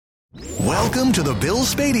Welcome to the Bill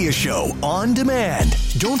Spadea Show on demand.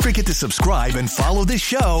 Don't forget to subscribe and follow this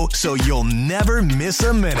show so you'll never miss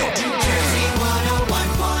a minute. New Jersey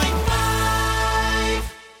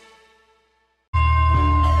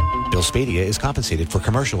 101.5. Bill Spadea is compensated for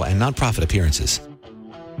commercial and nonprofit appearances.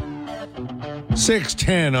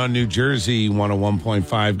 6:10 on New Jersey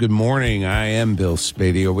 101.5. Good morning. I am Bill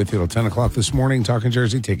Spadea with you till 10 o'clock this morning, talking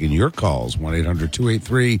Jersey, taking your calls,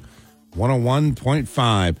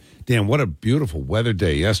 1-800-283-101.5. Dan, what a beautiful weather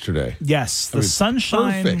day yesterday. Yes, the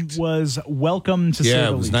sunshine perfect. Was welcome to say the least.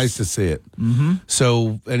 Yeah, it was nice to see it. Mm-hmm.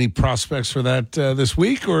 So, any prospects for that this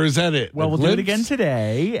week, or is that it? Well, we'll do it again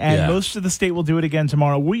today, and most of the state will do it again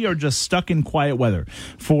tomorrow. We are just stuck in quiet weather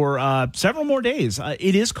for several more days.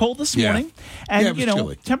 It is cold this morning, and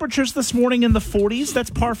chilly. Temperatures this morning in the 40s.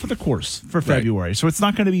 That's par for the course for February. So it's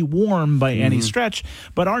not going to be warm by any stretch.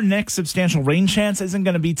 But our next substantial rain chance isn't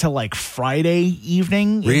going to be till like Friday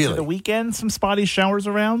evening. Really? The weekend, some spotty showers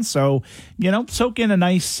around, so soak in a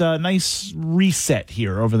nice reset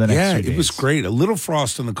here over the next few days. It was great. A little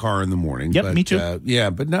frost in the car in the morning. Yep, but, me too.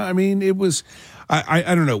 But no, I mean, it was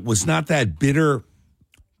I don't know, it was not that bitter,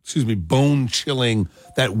 bone chilling,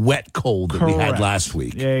 that wet cold that we had last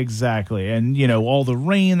week. Yeah, exactly. And all the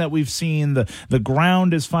rain that we've seen, the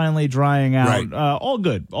ground is finally drying out. Right. All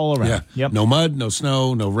good all around. Yeah. Yep. No mud, no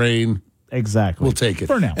snow, no rain. Exactly. We'll take it.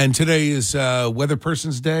 For now. And today is Weather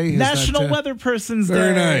Person's Day. National Weather Person's Day.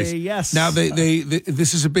 Very nice. Yes. Now, they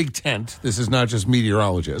this is a big tent. This is not just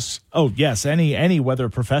meteorologists. Oh, yes. Any weather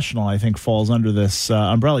professional, I think, falls under this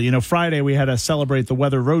umbrella. Friday we had to celebrate the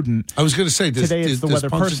weather rodent. I was going to say, today it's the weather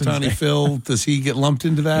person's Punxsutawney day. Phil, does he get lumped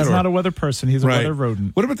into that? He's not a weather person. He's a weather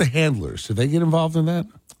rodent. What about the handlers? Do they get involved in that?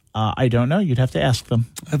 I don't know. You'd have to ask them.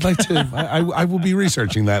 I'd like to. I will be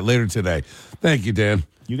researching that later today. Thank you, Dan.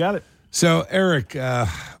 You got it. So, Eric,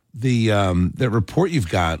 the report you've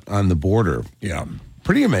got on the border,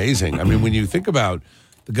 pretty amazing. I mean, when you think about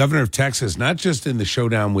the governor of Texas, not just in the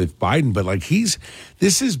showdown with Biden, but like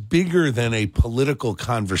this is bigger than a political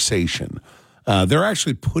conversation. They're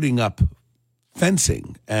actually putting up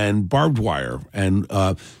fencing and barbed wire and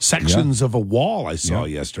sections of a wall I saw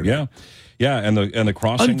yesterday. Yeah, and the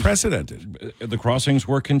crossings, unprecedented. The crossings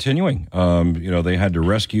were continuing. They had to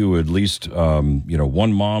rescue at least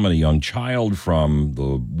one mom and a young child from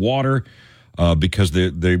the water because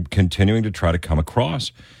they're continuing to try to come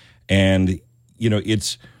across. And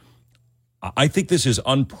I think this is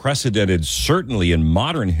unprecedented, certainly in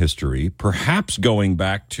modern history, perhaps going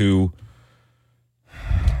back to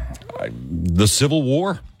the Civil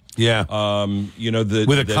War. Yeah.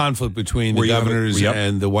 With a conflict between the governors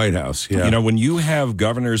and the White House. Yeah. When you have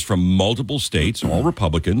governors from multiple states, all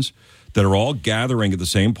Republicans, that are all gathering at the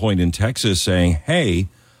same point in Texas saying, hey,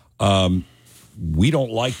 we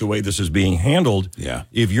don't like the way this is being handled. Yeah.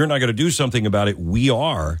 If you're not going to do something about it, we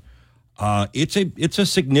are. It's a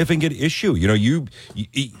significant issue.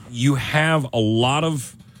 You have a lot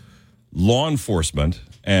of law enforcement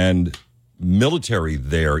and military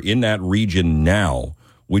there in that region now,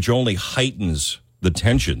 which only heightens the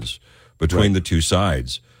tensions between the two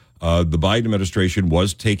sides. The Biden administration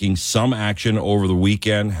was taking some action over the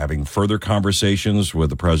weekend, having further conversations with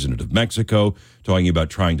the president of Mexico, talking about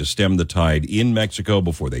trying to stem the tide in Mexico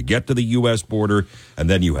before they get to the U.S. border. And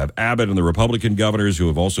then you have Abbott and the Republican governors who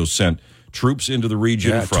have also sent troops into the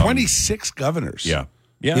region. Yeah, 26 governors. Yeah.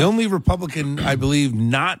 The only Republican, I believe,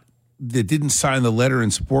 that didn't sign the letter in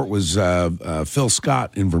support was Phil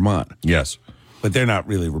Scott in Vermont. Yes. But they're not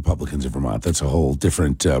really Republicans in Vermont. That's a whole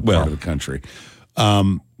different part of the country.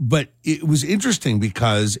 But it was interesting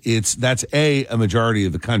because that's a majority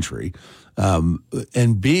of the country,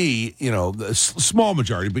 and B, a small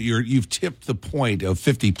majority. But you've tipped the point of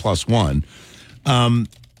 50+1.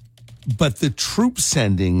 But the troop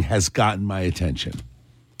sending has gotten my attention.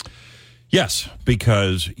 Yes,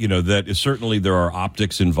 because that is certainly there are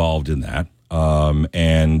optics involved in that.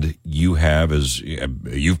 And you have, as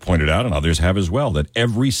you've pointed out, and others have as well, that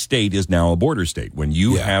every state is now a border state. When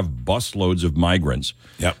you have busloads of migrants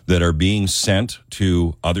that are being sent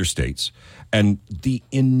to other states, and the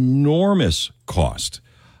enormous cost.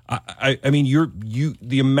 I mean,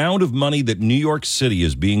 the amount of money that New York City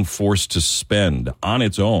is being forced to spend on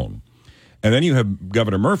its own. And then you have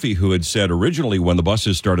Governor Murphy, who had said originally when the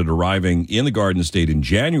buses started arriving in the Garden State in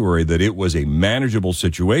January that it was a manageable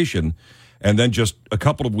situation. And then just a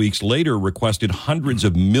couple of weeks later requested hundreds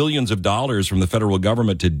of millions of dollars from the federal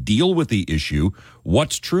government to deal with the issue.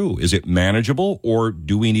 What's true? Is it manageable, or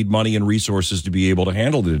do we need money and resources to be able to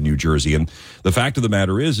handle it in New Jersey? And the fact of the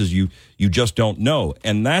matter is you just don't know.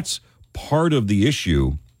 And that's part of the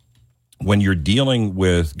issue when you're dealing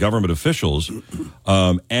with government officials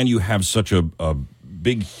and you have such a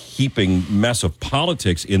big heaping mess of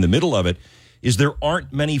politics in the middle of it, is there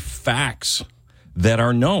aren't many facts that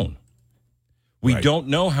are known. We don't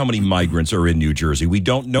know how many migrants are in New Jersey. We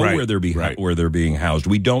don't know where they're being housed.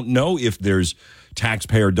 We don't know if there's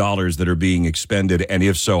taxpayer dollars that are being expended, and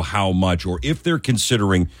if so, how much, or if they're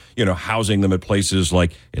considering, housing them at places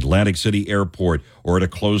like Atlantic City Airport or at a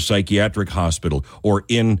closed psychiatric hospital or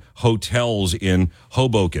in hotels in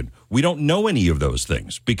Hoboken. We don't know any of those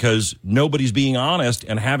things because nobody's being honest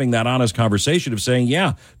and having that honest conversation of saying,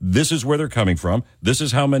 yeah, this is where they're coming from. This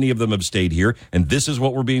is how many of them have stayed here. And this is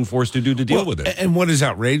what we're being forced to do to deal with it. And what is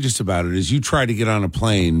outrageous about it is you try to get on a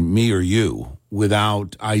plane, me or you,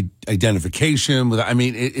 without identification.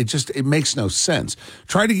 It makes no sense.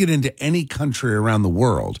 Try to get into any country around the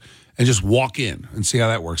world and just walk in and see how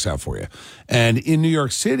that works out for you. And in New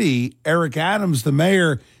York City, Eric Adams, the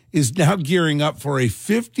mayor, is now gearing up for a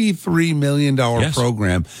 $53 million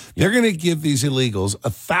program. They're going to give these illegals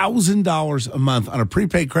 $1,000 a month on a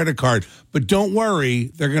prepaid credit card. But don't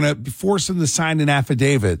worry, they're going to force them to sign an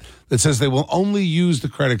affidavit that says they will only use the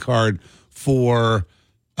credit card for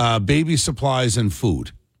baby supplies and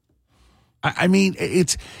food. I mean,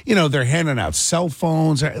 it's, they're handing out cell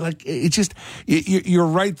phones. You're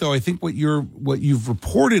right, though. I think what you've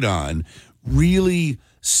reported on really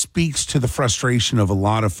speaks to the frustration of a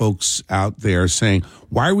lot of folks out there saying,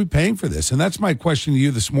 why are we paying for this? And that's my question to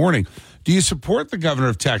you this morning. Do you support the governor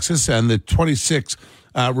of Texas and the 26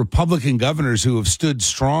 Republican governors who have stood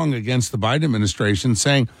strong against the Biden administration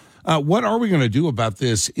saying, what are we going to do about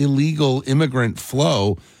this illegal immigrant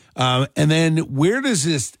flow? And then where does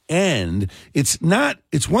this end? It's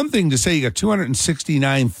one thing to say you got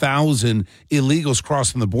 269,000 illegals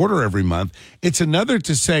crossing the border every month. It's another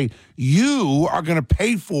to say you are going to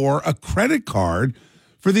pay for a credit card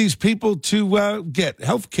for these people to get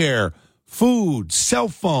health care, food, cell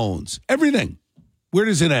phones, everything. Where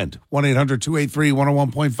does it end?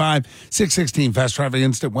 1-800-283-101.5, 616 Fast Traffic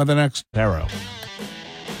Instant Weather next. Arrow.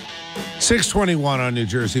 621 on New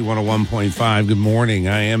Jersey 101.5. Good morning.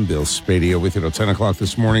 I am Bill Spadea with you till 10 o'clock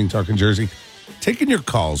this morning, talking Jersey. Taking your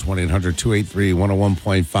calls,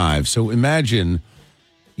 1-800-283-101.5. So imagine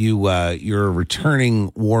you're a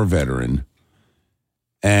returning war veteran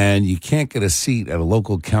and you can't get a seat at a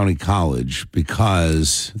local county college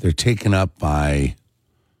because they're taken up by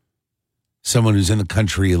someone who's in the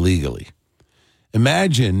country illegally.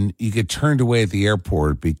 Imagine you get turned away at the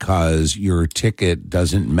airport because your ticket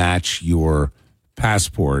doesn't match your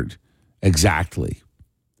passport exactly.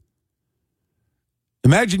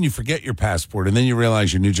 Imagine you forget your passport and then you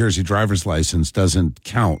realize your New Jersey driver's license doesn't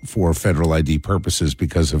count for federal ID purposes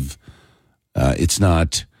because of it's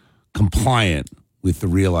not compliant with the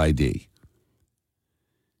real ID.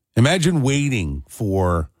 Imagine waiting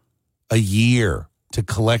for a year to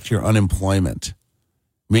collect your unemployment.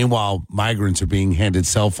 Meanwhile, migrants are being handed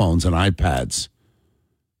cell phones and iPads,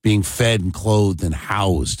 being fed and clothed and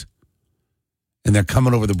housed. And they're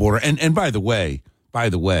coming over the border. And by the way,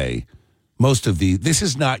 this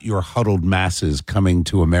is not your huddled masses coming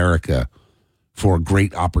to America for a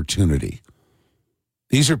great opportunity.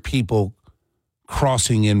 These are people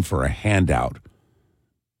crossing in for a handout.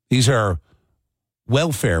 These are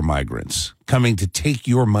welfare migrants coming to take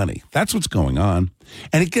your money. That's what's going on.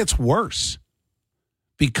 And it gets worse,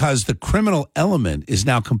 because the criminal element is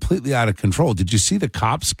now completely out of control. Did you see the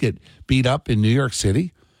cops get beat up in New York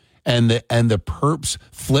City? And the perps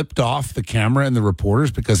flipped off the camera and the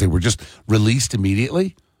reporters because they were just released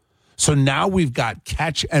immediately? So now we've got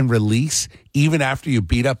catch and release even after you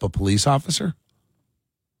beat up a police officer?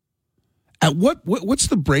 At what's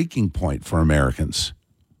the breaking point for Americans?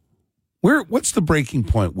 What's the breaking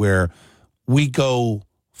point where we go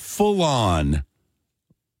full on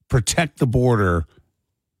protect the border,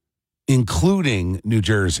 including New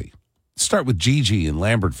Jersey? Let's start with Gigi in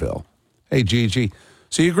Lambertville. Hey, Gigi.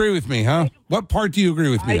 So you agree with me, huh? What part do you agree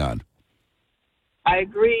with me on? I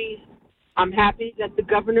agree. I'm happy that the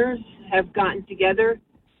governors have gotten together,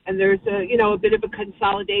 and there's a bit of a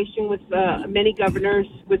consolidation with many governors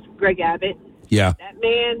with Greg Abbott. Yeah. That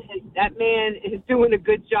man is doing a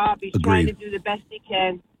good job. He's Agreed. trying to do the best he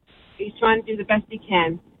can.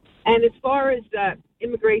 And as far as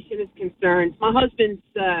immigration is concerned, my husband's,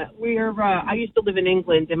 I used to live in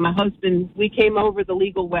England, and my husband, we came over the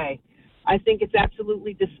legal way. I think it's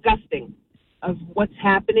absolutely disgusting of what's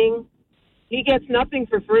happening. He gets nothing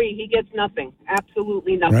for free. He gets nothing.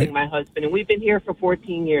 Absolutely nothing, right. My husband. And we've been here for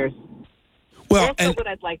 14 years. Well, That's what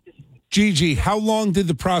I'd like to see. Gigi, how long did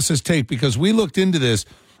the process take? Because we looked into this.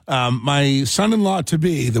 My son-in-law to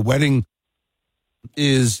be, the wedding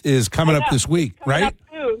is coming up this week, Coming right? up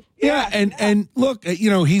soon. Yeah, and look,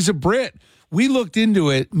 he's a Brit. We looked into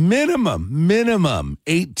it, minimum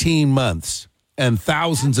 18 months and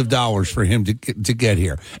thousands of dollars for him to get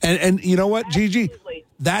here. And you know what, Gigi? Absolutely.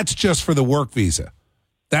 That's just for the work visa.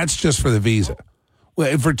 That's just for the visa.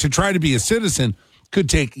 Well, to try to be a citizen could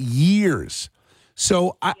take years.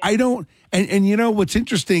 So I don't, and you know what's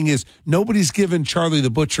interesting is nobody's given Charlie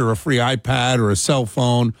the Butcher a free iPad or a cell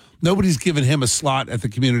phone. Nobody's given him a slot at the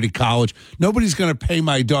community college. Nobody's going to pay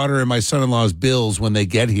my daughter and my son-in-law's bills when they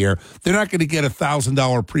get here. They're not going to get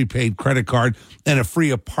 $1,000 prepaid credit card and a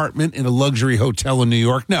free apartment in a luxury hotel in New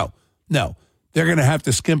York. No. They're going to have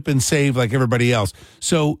to skimp and save like everybody else.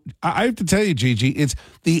 So I have to tell you, Gigi, it's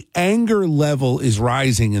the anger level is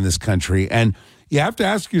rising in this country, and you have to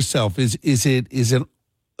ask yourself: is it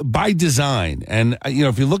by design? And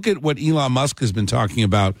if you look at what Elon Musk has been talking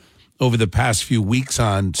about over the past few weeks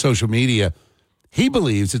on social media, he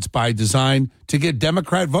believes it's by design to get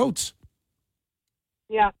Democrat votes.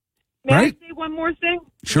 Yeah. May Right? I say one more thing?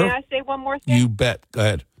 Sure. May I say one more thing? You bet. Go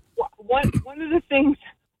ahead. One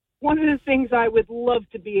of the things I would love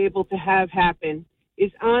to be able to have happen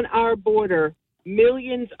is on our border,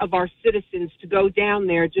 millions of our citizens to go down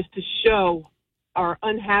there just to show our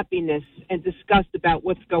unhappiness and disgust about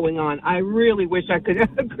what's going on. I really wish I could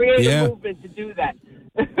create a movement to do that.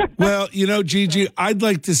 Well, Gigi, I'd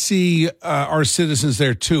like to see our citizens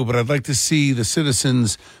there too, but I'd like to see the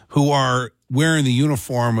citizens who are wearing the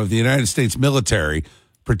uniform of the United States military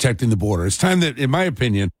protecting the border. It's time that, in my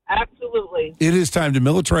opinion, Absolutely. it is time to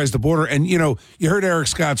militarize the border. And, you heard Eric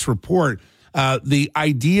Scott's report. The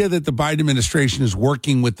idea that the Biden administration is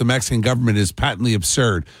working with the Mexican government is patently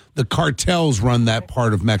absurd. The cartels run that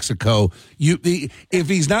part of Mexico. If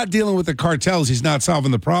he's not dealing with the cartels, he's not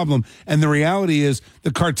solving the problem. And the reality is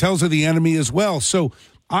the cartels are the enemy as well. So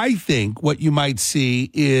I think what you might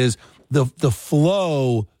see is the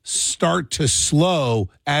flow start to slow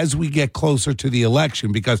as we get closer to the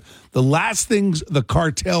election, because the last things the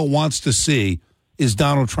cartel wants to see is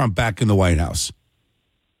Donald Trump back in the White House.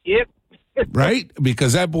 Yep. Right?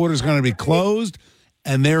 Because that border is going to be closed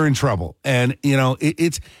and they're in trouble. And,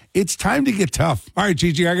 it's time to get tough. All right,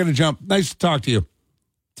 Gigi, I got to jump. Nice to talk to you.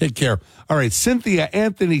 Take care. All right, Cynthia,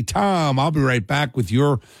 Anthony, Tom, I'll be right back with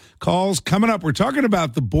your calls. Coming up, we're talking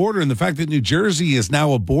about the border and the fact that New Jersey is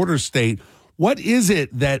now a border state. What is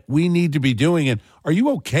it that we need to be doing? And are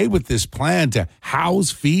you okay with this plan to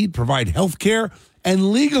house, feed, provide health care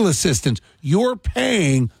and legal assistance you're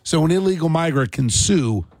paying so an illegal migrant can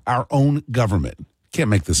sue our own government? Can't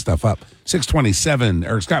make this stuff up. 627.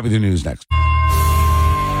 Eric Scott with your news next.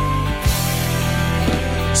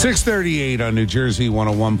 638 on New Jersey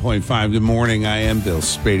 101.5. Good morning. I am Bill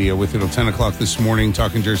Spadea with you till 10 o'clock this morning,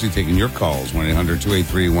 talking Jersey, taking your calls,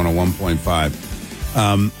 1-800-283-101.5.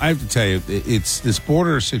 I have to tell you, it's this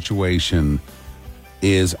border situation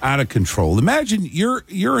is out of control. Imagine you're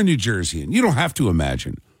a New Jerseyan. You don't have to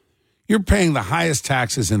imagine. You're paying the highest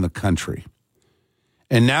taxes in the country.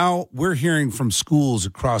 And now we're hearing from schools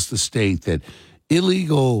across the state that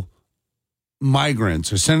illegal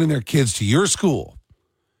migrants are sending their kids to your school.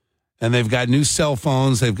 And they've got new cell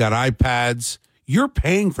phones. They've got iPads. You're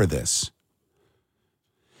paying for this.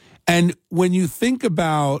 And when you think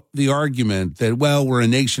about the argument that, well, we're a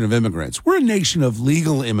nation of immigrants, we're a nation of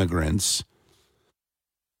legal immigrants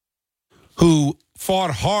who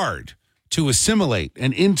fought hard to assimilate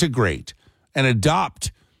and integrate and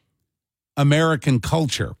adopt American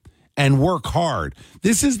culture and work hard.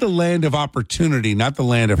 This is the land of opportunity, not the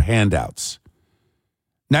land of handouts.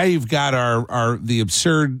 Now you've got the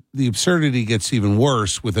absurdity gets even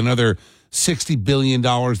worse with another $60 billion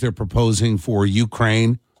they're proposing for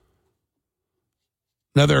Ukraine.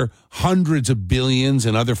 Another hundreds of billions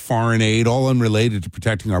in other foreign aid, all unrelated to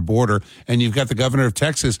protecting our border. And you've got the governor of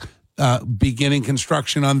Texas beginning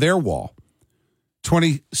construction on their wall.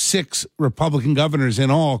 26 Republican governors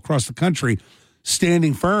in all across the country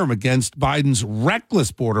standing firm against Biden's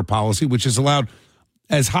reckless border policy, which has allowed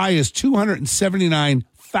as high as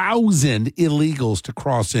 279,000 illegals to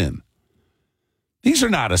cross in. These are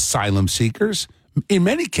not asylum seekers. In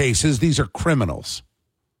many cases, these are criminals.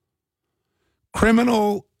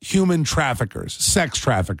 Criminal human traffickers, sex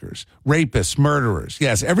traffickers, rapists, murderers.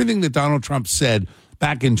 Yes, everything that Donald Trump said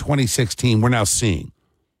back in 2016, we're now seeing.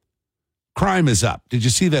 Crime is up. Did you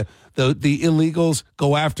see the illegals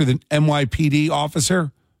go after the NYPD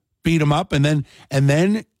officer, beat him up, and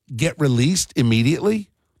then get released immediately?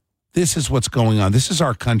 This is what's going on. This is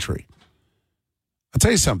our country. I'll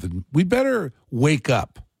tell you something. We better wake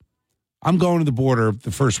up. I'm going to the border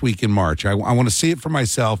the first week in March. I want to see it for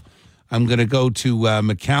myself. I'm going to go to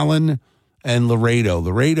McAllen and Laredo.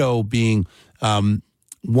 Laredo being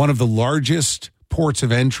one of the largest ports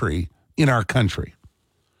of entry in our country.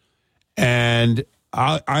 And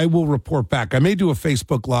I will report back. I may do a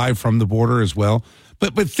Facebook Live from the border as well.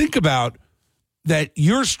 But think about that.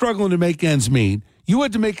 You're struggling to make ends meet. You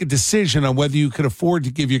had to make a decision on whether you could afford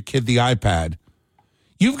to give your kid the iPad.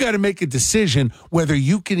 You've got to make a decision whether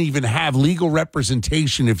you can even have legal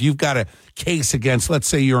representation if you've got a case against, let's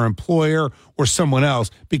say, your employer or someone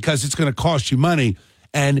else, because it's going to cost you money.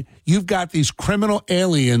 And you've got these criminal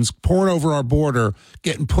aliens pouring over our border,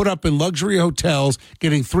 getting put up in luxury hotels,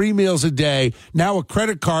 getting 3 meals a day, now a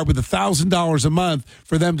credit card with $1,000 a month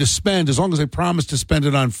for them to spend, as long as they promise to spend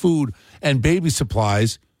it on food and baby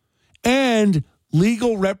supplies, and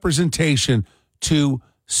legal representation to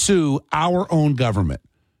sue our own government.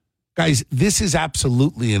 Guys, this is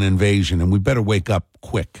absolutely an invasion, and we better wake up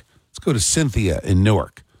quick. Let's go to Cynthia in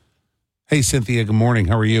Newark. Hey, Cynthia, good morning.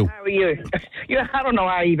 How are you? How are you? I don't know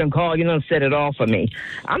how I even called. You don't set it off for me.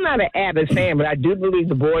 I'm not an avid fan, but I do believe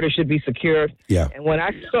the border should be secured. Yeah. And when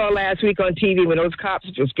I saw last week on TV when those cops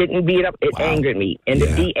was getting beat up, it angered me. And the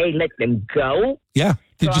DA let them go. Yeah.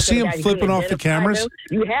 Did you see him flipping off the cameras?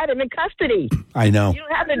 You had him in custody. I know. You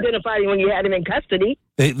don't have to identify him when you had him in custody.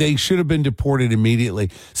 They should have been deported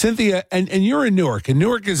immediately. Cynthia, and you're in Newark, and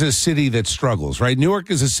Newark is a city that struggles, right?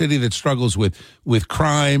 Newark is a city that struggles with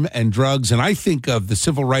crime and drugs, and I think of the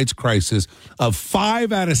civil rights crisis of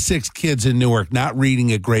 5 out of 6 kids in Newark not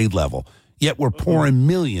reading at grade level, yet we're pouring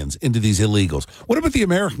millions into these illegals. What about the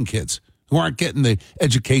American kids who aren't getting the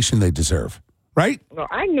education they deserve, right? Well,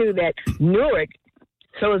 I knew that Newark,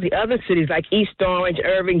 so as the other cities like East Orange,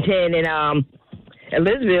 Irvington, and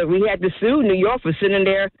Elizabeth, we had to sue New York for sitting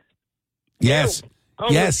there. Yes.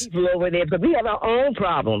 Yes. People over there, but we have our own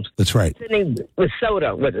problems. That's right. Sitting with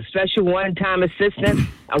SOTA, with a special one-time assistance,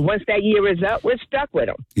 and once that year is up, we're stuck with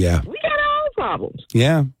them. Yeah. We got our own problems.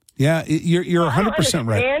 Yeah. Yeah. You're 100%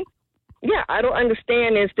 right. Yeah, I don't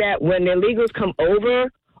understand is that when the illegals come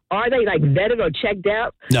over, are they like vetted or checked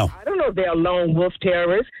out? No. I don't know if they're lone wolf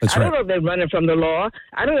terrorists. That's I don't right. know if they're running from the law.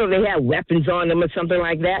 I don't know if they have weapons on them or something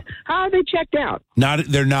like that. How are they checked out?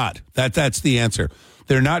 They're not. That's the answer.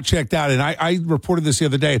 They're not checked out. And I reported this the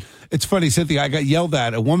other day. It's funny, Cynthia, I got yelled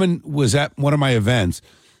at. A woman was at one of my events,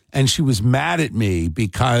 and she was mad at me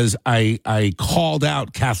because I called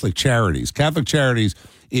out Catholic Charities. Catholic Charities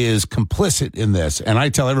is complicit in this. And I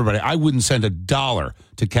tell everybody, I wouldn't send $1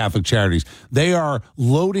 to Catholic Charities. They are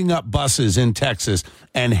loading up buses in Texas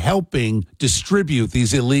and helping distribute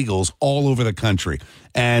these illegals all over the country.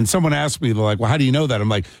 And someone asked me, they're like, well, how do you know that? I'm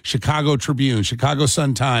like, Chicago Tribune, Chicago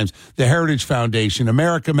Sun-Times, the Heritage Foundation,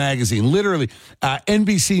 America Magazine, literally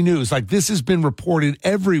NBC News. Like, this has been reported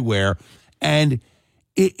everywhere. And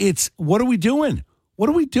it's what are we doing? What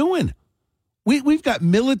are we doing? We've got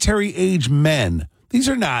military-age men. These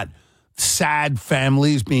are not sad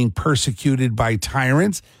families being persecuted by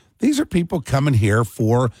tyrants. These are people coming here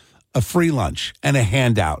for a free lunch and a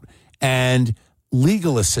handout and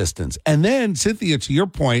legal assistance. And then, Cynthia, to your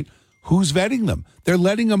point, who's vetting them? They're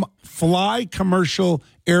letting them fly commercial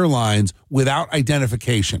airlines without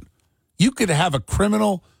identification. You could have a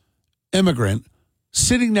criminal immigrant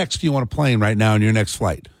sitting next to you on a plane right now on your next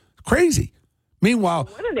flight. Crazy. Meanwhile,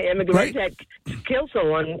 one of the immigrants had killed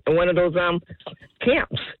someone in one of those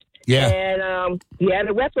camps. Yeah. And he had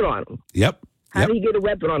a weapon on him. Yep. How do you get a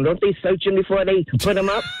weapon on him? Don't they search him before they put him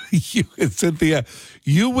up? Cynthia,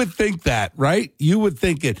 you would think that, right? You would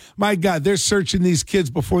think it. My God, they're searching these kids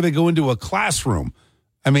before they go into a classroom.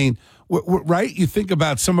 I mean, right? You think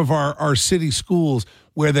about some of our city schools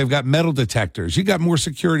where they've got metal detectors. You got more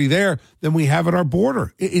security there than we have at our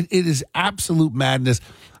border. It is absolute madness.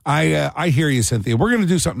 I hear you, Cynthia. We're going to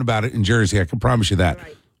do something about it in Jersey. I can promise you that.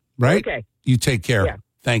 Right? Okay. You take care. Yeah.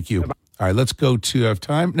 Thank you. Bye-bye. All right, let's go to have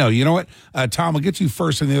time. No, you know what? Tom, I'll get you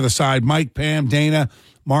first on the other side. Mike, Pam, Dana,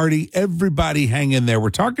 Marty, everybody hang in there.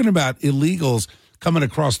 We're talking about illegals coming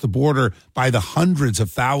across the border by the hundreds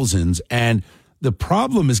of thousands, and the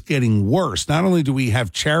problem is getting worse. Not only do we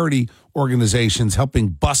have charity organizations helping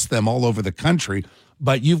bust them all over the country,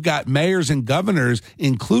 but you've got mayors and governors,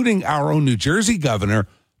 including our own New Jersey governor,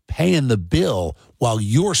 paying the bill while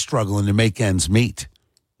you're struggling to make ends meet.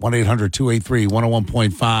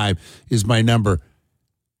 1-800-283-101.5 is my number.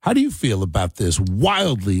 How do you feel about this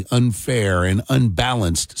wildly unfair and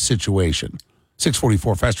unbalanced situation?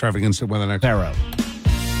 644 Fast Traffic Instant Weather next. Barrow.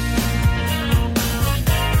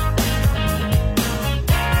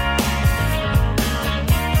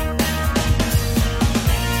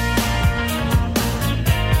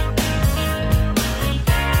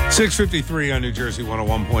 .653 on New Jersey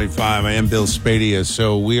 101.5. I am Bill Spadea.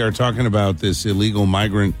 So we are talking about this illegal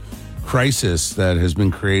migrant crisis that has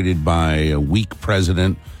been created by a weak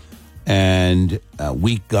president and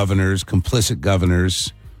weak governors, complicit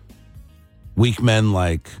governors, weak men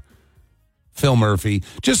like Phil Murphy.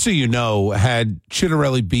 Just so you know, had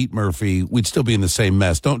Chitterelli beat Murphy, we'd still be in the same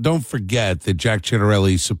mess. Don't forget that Jack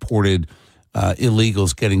Chitterelli supported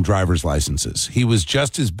illegals getting driver's licenses. He was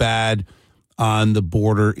just as bad on the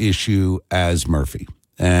border issue as Murphy.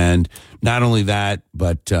 And not only that,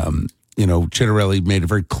 but, Chitterelli made it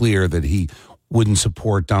very clear that he wouldn't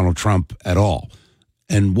support Donald Trump at all.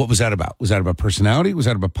 And what was that about? Was that about personality? Was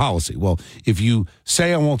that about policy? Well, if you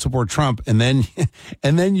say I won't support Trump and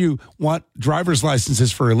then you want driver's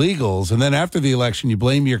licenses for illegals, and then after the election you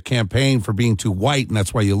blame your campaign for being too white and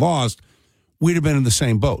that's why you lost, we'd have been in the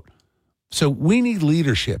same boat. So we need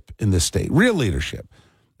leadership in this state, real leadership,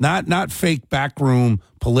 not fake backroom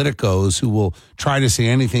politicos who will try to say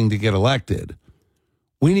anything to get elected.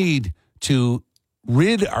 We need to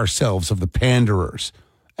rid ourselves of the panderers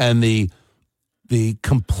and the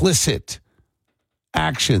complicit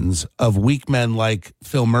actions of weak men like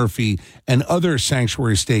Phil Murphy and other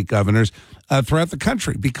sanctuary state governors throughout the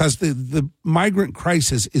country, because the migrant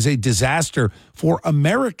crisis is a disaster for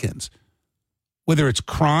Americans, whether it's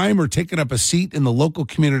crime or taking up a seat in the local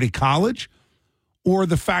community college, or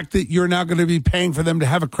the fact that you're now going to be paying for them to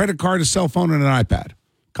have a credit card, a cell phone, and an iPad.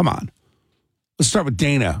 Come on. Let's start with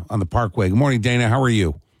Dana on the Parkway. Good morning, Dana. How are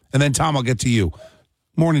you? And then, Tom, I'll get to you.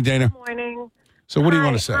 Morning, Dana. Good morning. So what do you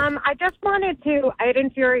want to say? I just wanted to, it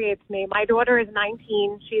infuriates me. My daughter is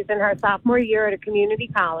 19. She's in her sophomore year at a community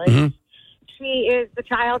college. Mm-hmm. She is the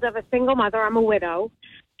child of a single mother. I'm a widow.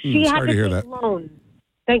 She had to take loans.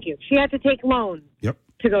 Thank you. She had to take loans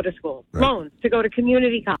to go to school, loans to go to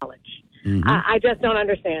community college. Mm-hmm. I just don't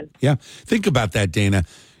understand. Yeah. Think about that, Dana.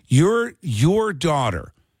 Your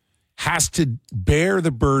daughter has to bear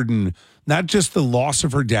the burden, not just the loss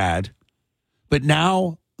of her dad, but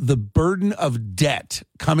now the burden of debt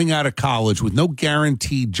coming out of college with no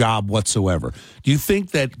guaranteed job whatsoever. Do you think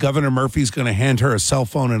that Governor Murphy's going to hand her a cell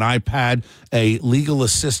phone, an iPad, a legal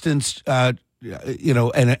assistance, and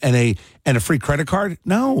a free credit card?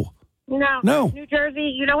 No. New Jersey,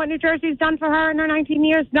 you know what New Jersey's done for her in her 19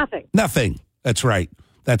 years? Nothing. That's right.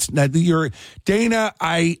 Dana,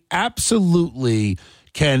 I absolutely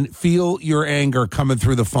can feel your anger coming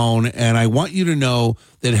through the phone, and I want you to know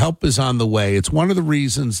that help is on the way. It's one of the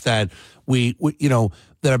reasons that that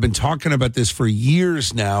I've been talking about this for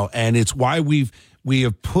years now, and it's why we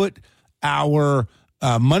have put our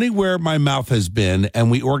money where my mouth has been,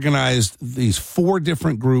 and we organized these 4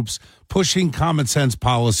 different groups pushing common sense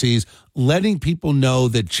policies, letting people know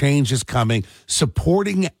that change is coming,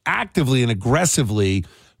 supporting actively and aggressively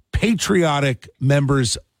patriotic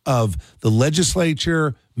members of the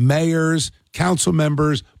legislature, mayors, council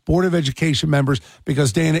members, Board of Education members,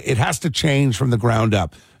 because, Dana, it has to change from the ground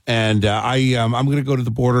up. And I'm going to go to the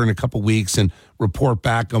border in a couple weeks and report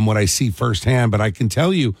back on what I see firsthand. But I can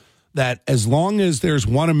tell you that as long as there's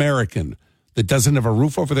one American that doesn't have a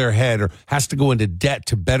roof over their head or has to go into debt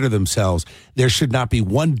to better themselves, there should not be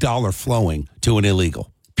 $1 flowing to an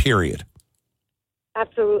illegal, period.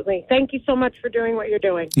 Absolutely. Thank you so much for doing what you're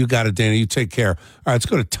doing. You got it, Dana. You take care. All right, let's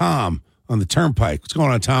go to Tom on the Turnpike. What's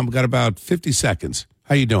going on, Tom? We've got about 50 seconds.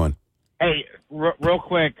 How you doing? Hey, real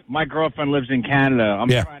quick, my girlfriend lives in Canada. I'm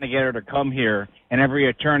trying to get her to come here, and every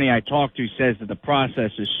attorney I talk to says that the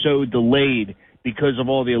process is so delayed because of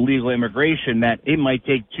all the illegal immigration that it might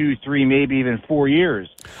take 2, 3, maybe even 4 years.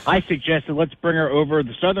 I suggested let's bring her over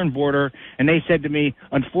the southern border, and they said to me,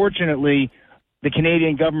 unfortunately, the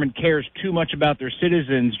Canadian government cares too much about their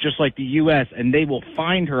citizens, just like the U.S., and they will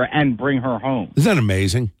find her and bring her home. Isn't that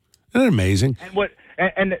amazing? Isn't that amazing?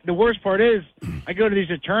 And the worst part is, I go to these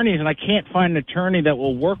attorneys, and I can't find an attorney that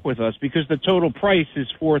will work with us because the total price is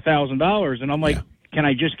 $4,000. And I'm like, can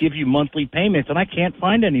I just give you monthly payments? And I can't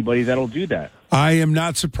find anybody that'll do that. I am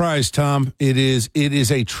not surprised, Tom. It is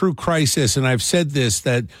a true crisis, and I've said this,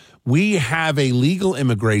 that we have a legal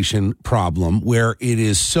immigration problem where it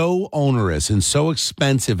is so onerous and so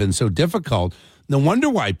expensive and so difficult. No wonder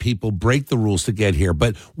why people break the rules to get here.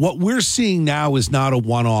 But what we're seeing now is not a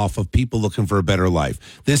one-off of people looking for a better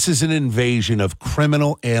life. This is an invasion of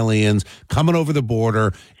criminal aliens coming over the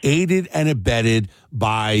border, aided and abetted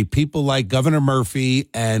by people like Governor Murphy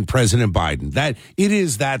and President Biden. That it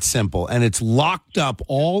is that simple, and it's locked up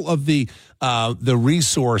all of the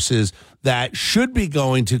resources that should be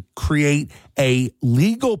going to create a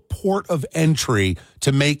legal port of entry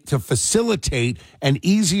to facilitate an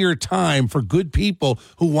easier time for good people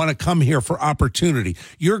who want to come here for opportunity.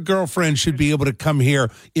 Your girlfriend should be able to come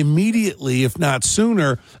here immediately, if not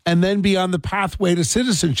sooner, and then be on the pathway to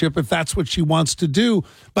citizenship if that's what she wants to do.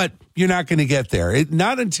 But you're not going to get there.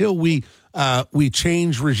 Not until we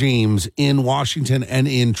change regimes in Washington and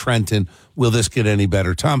in Trenton will this get any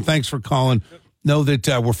better. Tom, thanks for calling. Know that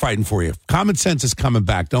we're fighting for you. Common sense is coming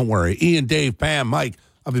back. Don't worry. Ian, Dave, Pam, Mike,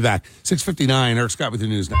 I'll be back. 6:59. Eric Scott with your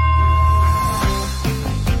news now.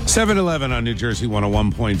 7-11 on New Jersey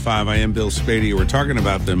 101.5. I am Bill Spadea. We're talking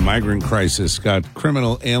about the migrant crisis. Got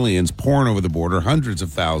criminal aliens pouring over the border, hundreds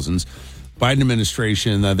of thousands. Biden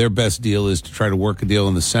administration, their best deal is to try to work a deal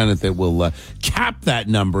in the Senate that will cap that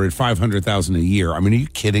number at 500,000 a year. I mean, are you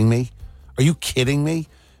kidding me? Are you kidding me?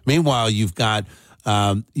 Meanwhile, you've got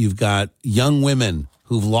young women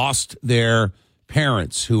who've lost their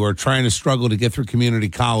parents, who are trying to struggle to get through community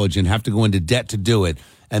college and have to go into debt to do it.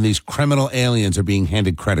 And these criminal aliens are being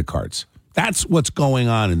handed credit cards. That's what's going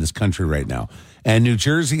on in this country right now. And New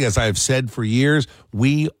Jersey, as I've said for years,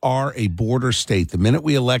 we are a border state. The minute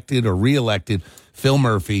we elected or reelected Phil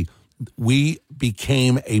Murphy, we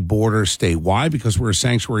became a border state. Why? Because we're a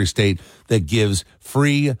sanctuary state that gives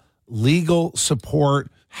free legal support,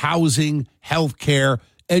 housing, health care,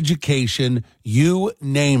 education, you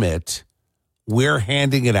name it, we're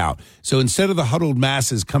handing it out. So instead of the huddled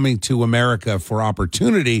masses coming to America for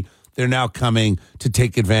opportunity, they're now coming to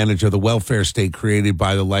take advantage of the welfare state created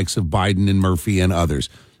by the likes of Biden and Murphy and others.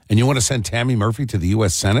 And you want to send Tammy Murphy to the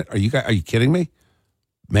U.S. Senate? Are you kidding me?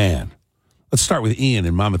 Man, let's start with Ian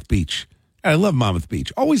in Monmouth Beach. I love Monmouth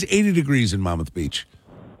Beach. Always 80 degrees in Monmouth Beach.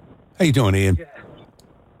 How you doing, Ian?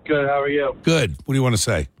 Good. How are you? Good. What do you want to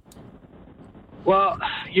say? Well,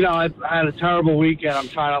 I had a terrible weekend. I'm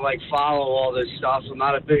trying to follow all this stuff. I'm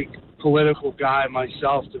not a big political guy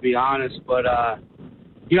myself, to be honest, but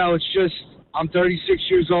it's just I'm 36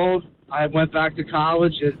 years old. I went back to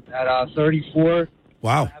college at 34.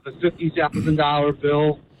 Wow. I have a $50,000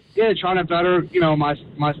 bill. Yeah, trying to better,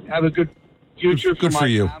 have a good future good for my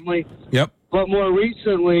you. family. Yep. But more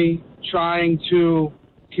recently, trying to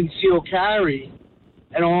conceal carry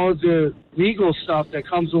and all the legal stuff that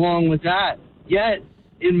comes along with that. Yet,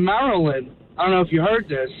 in Maryland, I don't know if you heard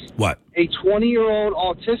this. What? A 20-year-old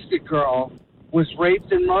autistic girl was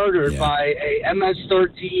raped and murdered by a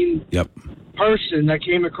MS-13 person that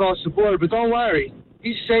came across the border. But don't worry,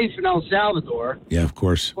 he's safe in El Salvador. Yeah, of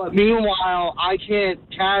course. But meanwhile, I can't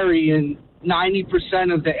carry in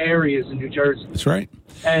 90% of the areas in New Jersey. That's right.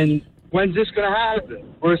 And when's this going to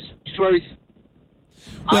happen?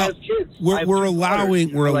 I have kids. We're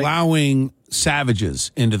allowing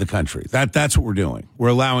savages into the country. That's what we're doing. We're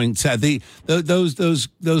allowing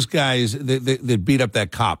those guys that beat up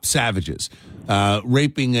that cop, savages,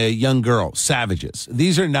 raping a young girl, savages.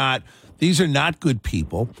 These are not good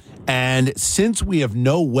people. And since we have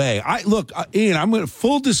no way, Ian, I'm going to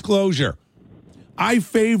full disclosure. I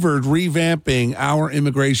favored revamping our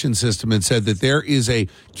immigration system and said that there is a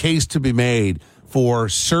case to be made for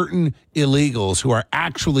certain illegals who are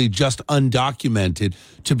actually just undocumented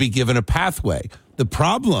to be given a pathway. The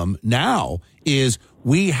problem now is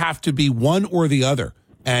we have to be one or the other.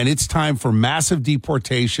 And it's time for massive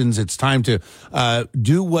deportations. It's time to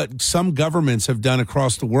do what some governments have done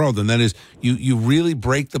across the world, and that is you really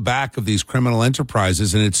break the back of these criminal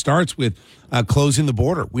enterprises, and it starts with closing the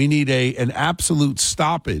border. We need an absolute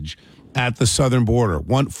stoppage at the southern border.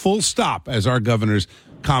 One full stop, as our governor's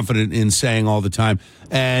confident in saying all the time,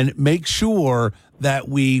 and make sure that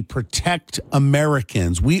we protect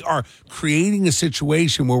Americans. We are creating a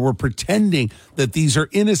situation where we're pretending that these are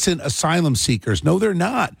innocent asylum seekers. No, they're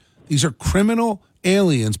not. These are criminal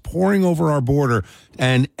aliens pouring over our border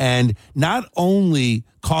and not only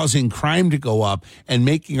causing crime to go up and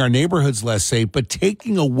making our neighborhoods less safe, but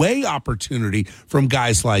taking away opportunity from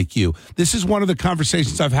guys like you. This is one of the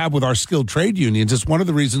conversations I've had with our skilled trade unions. It's one of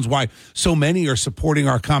the reasons why so many are supporting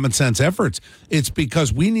our common sense efforts. It's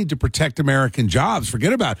because we need to protect American jobs.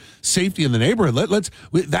 Forget about safety in the neighborhood.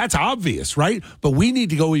 That's obvious, right? But we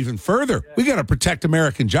need to go even further. We got to protect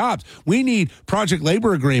American jobs. We need project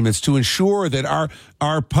labor agreements to ensure that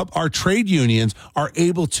our trade unions are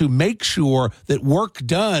able to make sure that work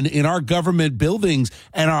done in our government buildings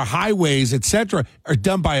and our highways, et cetera, are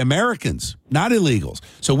done by Americans, not illegals.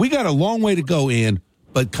 So we got a long way to go, Ian,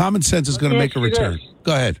 but common sense is going to make a return.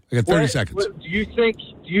 Go ahead. I got 30 seconds. Do you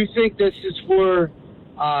think this is for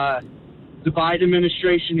the Biden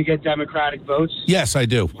administration to get Democratic votes? Yes, I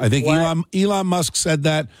do. I think Elon Musk said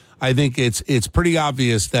that. I think it's pretty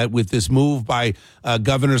obvious that with this move by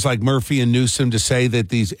governors like Murphy and Newsom to say that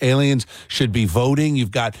these aliens should be voting,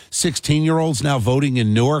 you've got 16-year-olds now voting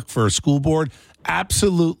in Newark for a school board.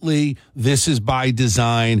 Absolutely, this is by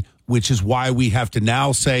design, which is why we have to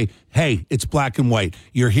now say, hey, it's black and white.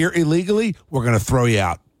 You're here illegally, we're going to throw you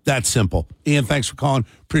out. That's simple. Ian, thanks for calling.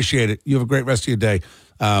 Appreciate it. You have a great rest of your day.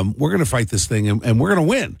 We're going to fight this thing, and we're going to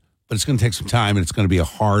win. But it's going to take some time, and it's going to be a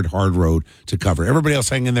hard road to cover. Everybody else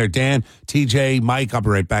hang in there. Dan, TJ, Mike, I'll be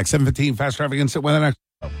right back. 7:15, Fast Traffic Instant Weather next.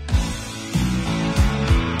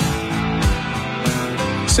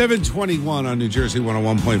 7:21 on New Jersey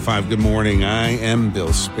 101.5. Good morning. I am Bill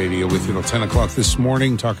Spadea with you till 10 o'clock this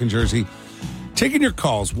morning, talking Jersey. Taking your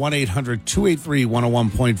calls,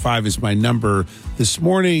 1-800-283-101.5 is my number. This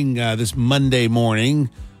morning, this Monday morning,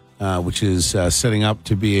 which is setting up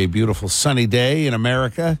to be a beautiful sunny day in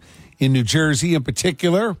America, in New Jersey in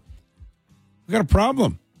particular, we've got a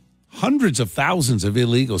problem. Hundreds of thousands of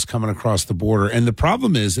illegals coming across the border. And the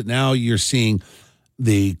problem is that now you're seeing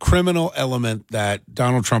the criminal element that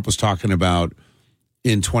Donald Trump was talking about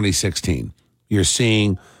in 2016. You're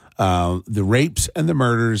seeing the rapes and the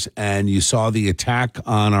murders, and you saw the attack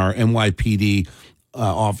on our NYPD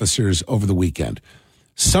officers over the weekend.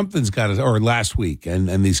 Something's got to, or last week, and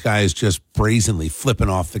these guys just brazenly flipping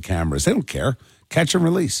off the cameras. They don't care. Catch and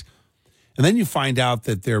release. And then you find out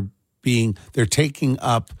that they're taking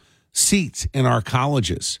up seats in our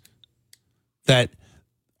colleges, that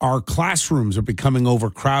our classrooms are becoming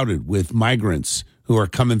overcrowded with migrants who are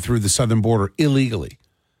coming through the southern border illegally.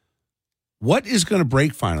 What is going to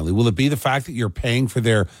break finally? Will it be the fact that you're paying for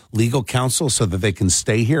their legal counsel so that they can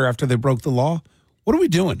stay here after they broke the law? What are we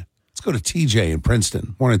doing? Let's go to TJ in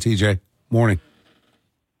Princeton. Morning, TJ. Morning.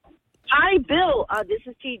 Hi, Bill. This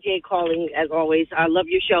is TJ calling, as always. I love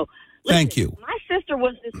your show. Listen, thank you. My sister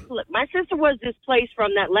was displaced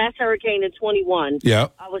from that last hurricane in 21. Yeah.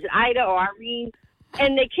 Was it Ida or Irene?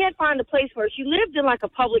 And they can't find a place for her. She lived in like a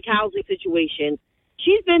public housing situation.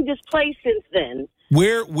 She's been displaced since then.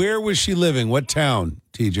 Where was she living? What town,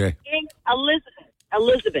 TJ? In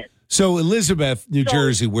Elizabeth. So Elizabeth, New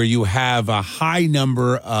Jersey, where you have a high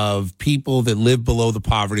number of people that live below the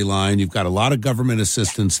poverty line. You've got a lot of government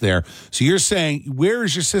assistance there. So you're saying, where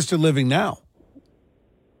is your sister living now?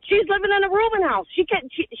 She's living in a rooming house. She's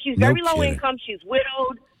very low income. She's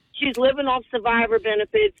widowed. She's living off survivor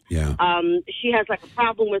benefits. Yeah. She has like a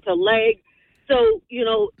problem with her leg. So,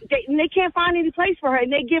 they can't find any place for her,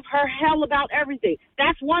 and they give her hell about everything.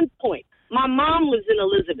 That's one point. My mom lives in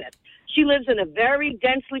Elizabeth. She lives in a very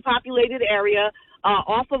densely populated area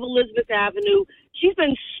off of Elizabeth Avenue. She's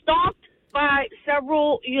been stalked by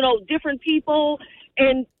several, different people,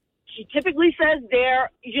 and she typically says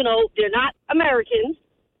they're not Americans.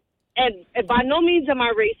 And by no means am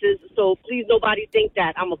I racist, so please nobody think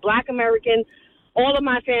that. I'm a black American. All of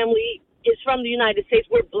my family is from the United States.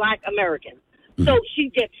 We're black Americans. So she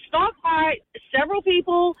gets stalked by several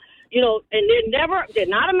people, and they're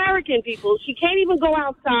not American people. She can't even go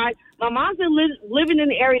outside. My mom's been living in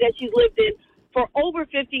the area that she's lived in for over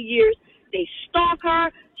 50 years. They stalk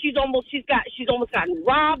her. She's almost gotten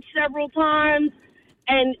robbed several times.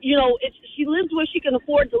 And, she lives where she can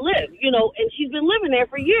afford to live, and she's been living there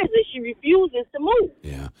for years, and she refuses to move.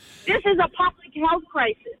 Yeah. This is a public health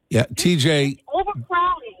crisis. Yeah, TJ,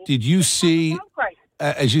 overcrowding. Did you see,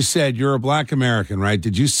 as you said, you're a black American, right?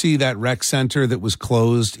 Did you see that rec center that was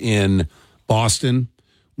closed in Boston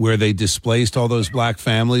where they displaced all those black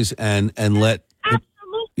families and let...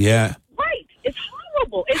 Absolutely. Yeah. Right. It's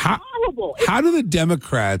horrible. It's horrible. How do the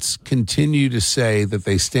Democrats continue to say that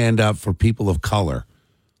they stand up for people of color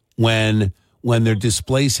when they're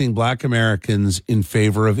displacing black Americans in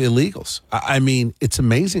favor of illegals? I mean, it's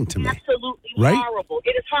amazing to me. Absolutely right? Horrible.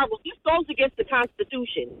 It is horrible. This goes against the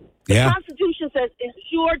Constitution. The Yeah. Constitution says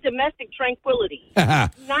ensure domestic tranquility,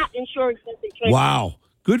 not ensuring domestic tranquility. Wow.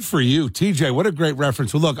 Good for you, TJ. What a great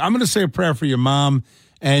reference. Well, look, I'm going to say a prayer for your mom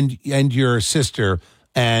and your sister,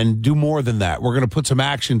 and do more than that. We're going to put some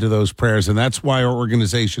action to those prayers, and that's why our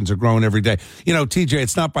organizations are growing every day. TJ,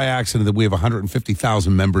 it's not by accident that we have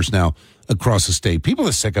 150,000 members now across the state. People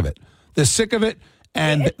are sick of it. They're sick of it,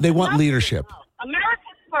 and they want leadership. America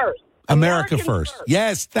first. America first.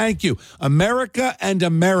 Yes, thank you. America and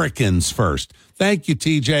Americans first. Thank you,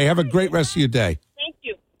 TJ. Have a great rest of your day. Thank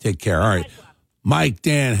you. Take care. All right. Mike,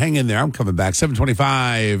 Dan, hang in there. I'm coming back.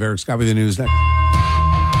 7:25. Eric Scott with the news next.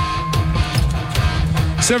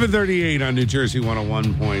 7:38 on New Jersey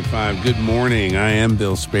 101.5. Good morning. I am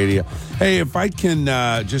Bill Spadea. Hey, if I can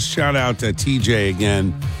just shout out to TJ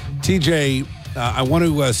again. TJ, I want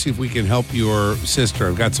to see if we can help your sister.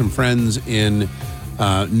 I've got some friends in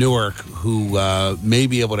Newark who may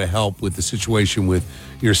be able to help with the situation with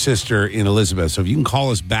your sister in Elizabeth. So if you can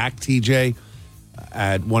call us back, TJ,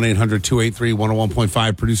 at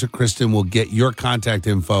 1-800-283-101.5. Producer Kristen will get your contact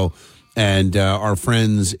info. And our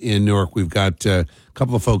friends in Newark, we've got a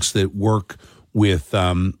couple of folks that work with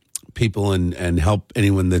people and help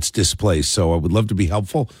anyone that's displaced. So I would love to be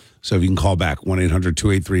helpful. So if you can call back,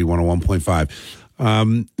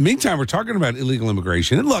 1-800-283-101.5. Meantime, we're talking about illegal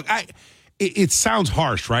immigration. And look, it sounds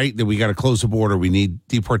harsh, right? That we got to close the border. We need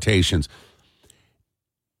deportations.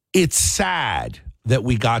 It's sad that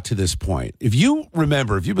we got to this point. If you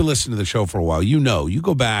remember, if you've been listening to the show for a while, you know, you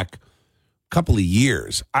go back a couple of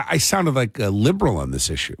years, I sounded like a liberal on this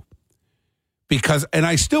issue. Because, and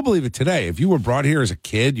I still believe it today, if you were brought here as a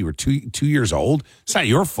kid, you were two years old, it's not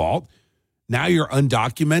your fault. Now you're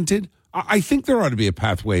undocumented. I think there ought to be a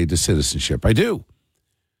pathway to citizenship. I do.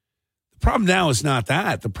 The problem now is not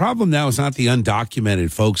that. The problem now is not the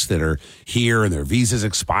undocumented folks that are here and their visas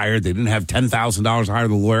expired. They didn't have $10,000 to hire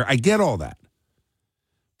the lawyer. I get all that.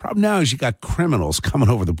 Problem now is you got criminals coming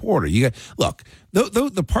over the border. Look,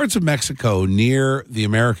 the parts of Mexico near the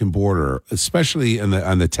American border, especially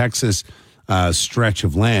on the Texas stretch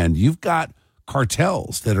of land, you've got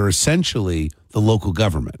cartels that are essentially the local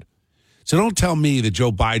government. So don't tell me that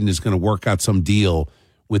Joe Biden is going to work out some deal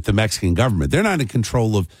with the Mexican government. They're not in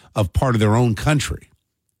control of part of their own country.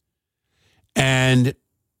 And,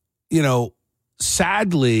 you know,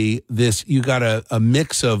 sadly, you got a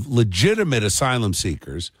mix of legitimate asylum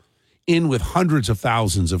seekers in with hundreds of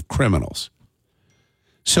thousands of criminals.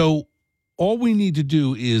 So all we need to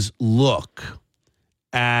do is look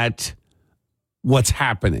at what's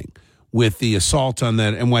happening with the assault on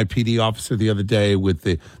that NYPD officer the other day, with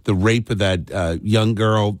the rape of that young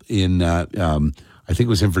girl in, I think it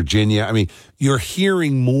was in Virginia. I mean, you're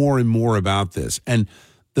hearing more and more about this. And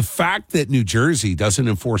the fact that New Jersey doesn't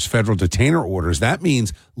enforce federal detainer orders, that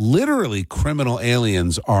means literally criminal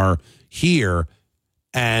aliens are here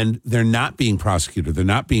and they're not being prosecuted. They're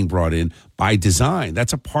not being brought in by design.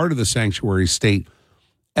 That's a part of the sanctuary state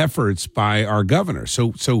efforts by our governor.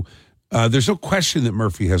 So there's no question that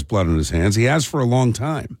Murphy has blood on his hands. He has for a long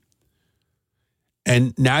time.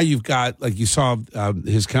 And now you've got, like you saw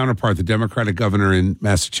his counterpart, the Democratic governor in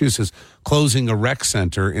Massachusetts, closing a rec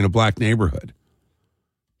center in a black neighborhood,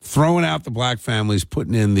 throwing out the black families,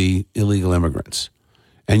 putting in the illegal immigrants.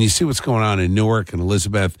 And you see what's going on in Newark and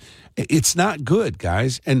Elizabeth. It's not good,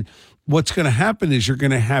 guys. And what's going to happen is you're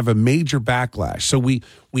going to have a major backlash. So we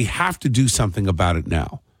have to do something about it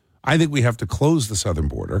now. I think we have to close the southern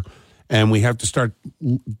border, and we have to start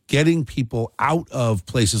getting people out of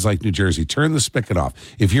places like New Jersey. Turn the spigot off.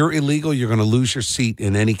 If you're illegal, you're going to lose your seat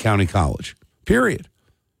in any county college. Period.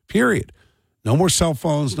 No more cell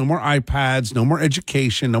phones, no more iPads, no more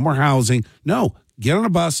education, no more housing. No, get on a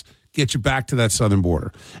bus, get you back to that southern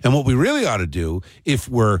border. And what we really ought to do, if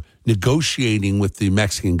we're negotiating with the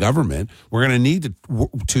Mexican government, we're going to need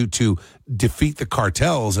to defeat the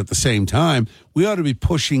cartels at the same time. We ought to be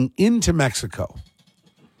pushing into Mexico.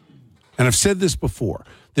 And I've said this before.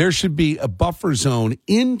 There should be a buffer zone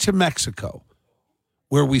into Mexico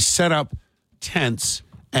where we set up tents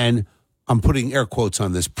and, I'm putting air quotes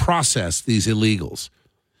on this, process these illegals.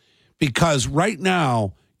 Because right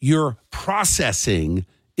now, you're processing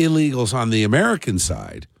illegals on the American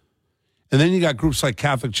side. And then you got groups like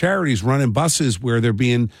Catholic Charities running buses where they're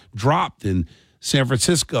being dropped in San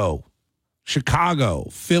Francisco, Chicago,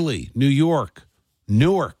 Philly, New York,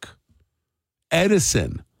 Newark,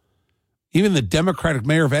 Edison. Even the Democratic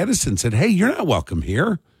mayor of Edison said, hey, you're not welcome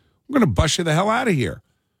here. We're going to bus you the hell out of here.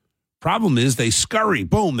 Problem is they scurry.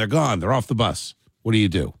 Boom, they're gone. They're off the bus. What do you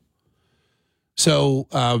do? So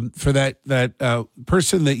for that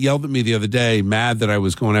person that yelled at me the other day, mad that I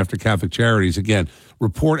was going after Catholic Charities, again,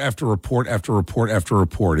 report after report after report after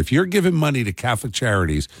report. If you're giving money to Catholic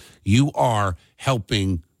Charities, you are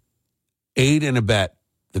helping aid and abet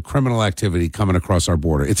the criminal activity coming across our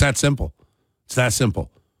border. It's that simple. It's that simple.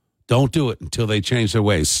 Don't do it until they change their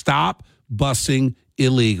ways. Stop busing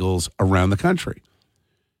illegals around the country.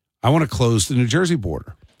 I want to close the New Jersey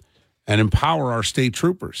border and empower our state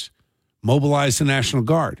troopers. Mobilize the National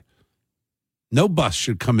Guard. No bus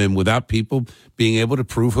should come in without people being able to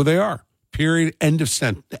prove who they are. Period. End of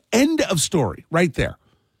sentence. End of story. Right there.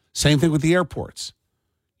 Same thing with the airports.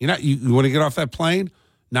 You want to get off that plane?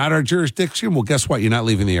 Not our jurisdiction? Well, guess what? You're not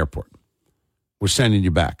leaving the airport. We're sending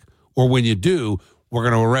you back. Or when you do, we're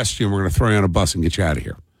going to arrest you and we're going to throw you on a bus and get you out of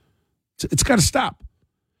here. It's got to stop.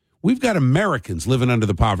 We've got Americans living under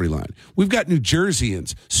the poverty line. We've got New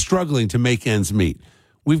Jerseyans struggling to make ends meet.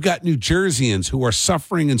 We've got New Jerseyans who are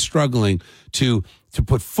suffering and struggling to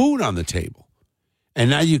put food on the table. And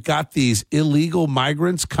now you've got these illegal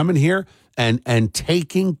migrants coming here and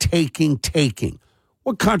taking.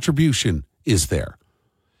 What contribution is there?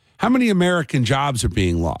 How many American jobs are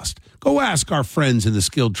being lost? Go ask our friends in the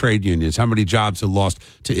skilled trade unions how many jobs are lost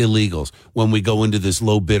to illegals when we go into this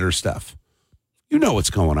low bidder stuff. You know what's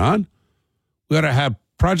going on. We ought to have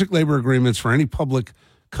project labor agreements for any public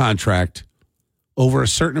contract over a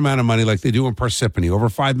certain amount of money like they do in Parsippany, over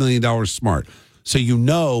 $5 million smart. So you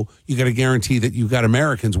know you got to guarantee that you've got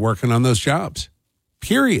Americans working on those jobs.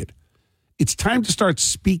 Period. It's time to start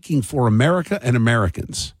speaking for America and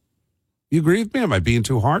Americans. You agree with me? Am I being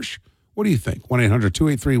too harsh? What do you think?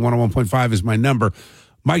 1-800-283-101.5 is my number.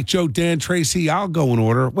 Mike, Joe, Dan, Tracy, I'll go in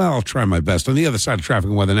order. Well, I'll try my best. On the other side of traffic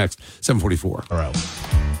and weather next, 744. All right.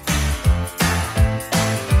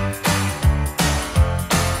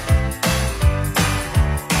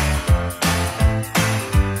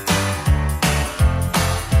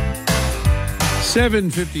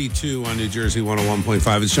 $7:52 on New Jersey 101.5.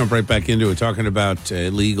 Let's jump right back into it, talking about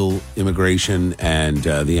illegal immigration and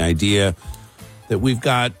the idea that we've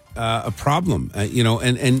got a problem.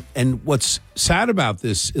 And what's sad about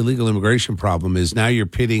this illegal immigration problem is now you're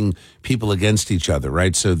pitting people against each other,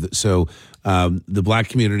 right? So the black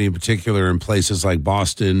community in particular in places like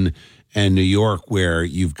Boston and New York, where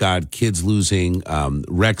you've got kids losing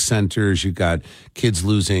rec centers, you've got kids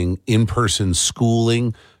losing in-person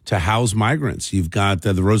schooling to house migrants. You've got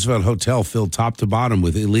the Roosevelt Hotel filled top to bottom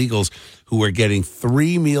with illegals who are getting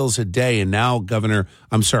 3 meals a day. And now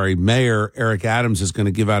Mayor Eric Adams is going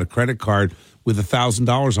to give out a credit card with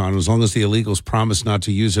 $1,000 on it as long as the illegals promise not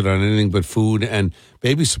to use it on anything but food and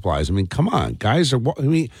baby supplies. I mean, come on, guys.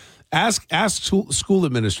 Ask school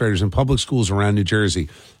administrators in public schools around New Jersey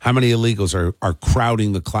how many illegals are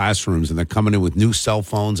crowding the classrooms and they're coming in with new cell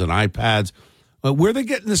phones and iPads. Where are they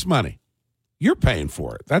getting this money? You're paying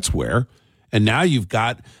for it. That's where. And now you've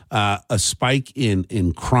got a spike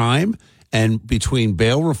in crime, and between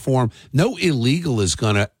bail reform, no illegal is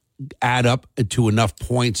going to add up to enough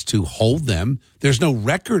points to hold them. There's no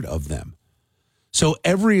record of them. So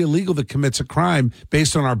every illegal that commits a crime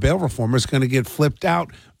based on our bail reform is going to get flipped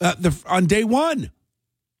out on day one.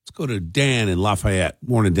 Let's go to Dan in Lafayette.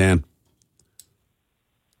 Morning, Dan.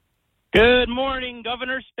 Good morning,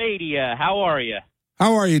 Governor Spadea. How are you?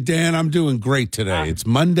 How are you, Dan? I'm doing great today. It's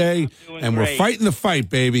Monday, and we're fighting the fight,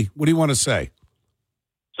 baby. What do you want to say?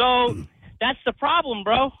 So that's the problem,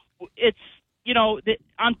 bro. It's,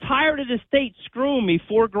 I'm tired of the state screwing me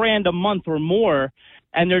 $4,000 a month or more,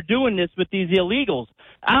 and they're doing this with these illegals.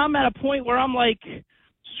 I'm at a point where I'm like,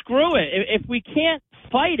 screw it. If we can't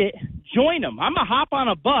fight it, join them. I'm going to hop on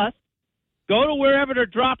a bus, go to wherever they're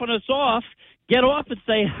dropping us off, get off and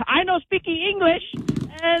say, I know speaking English,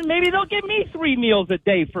 and maybe they'll give me 3 meals a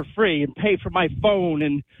day for free and pay for my phone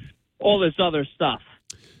and all this other stuff.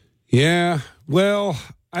 Yeah, well,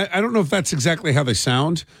 I don't know if that's exactly how they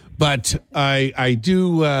sound, but I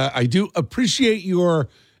do appreciate your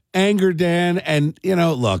anger, Dan. And,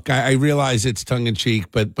 look, I realize it's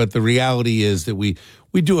tongue-in-cheek, but the reality is that we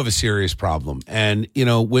do have a serious problem. And,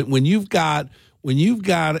 when you've got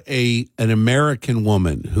an American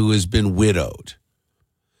woman who has been widowed,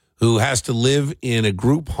 who has to live in a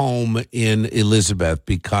group home in Elizabeth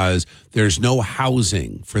because there's no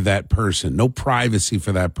housing for that person, no privacy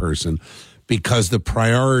for that person, because the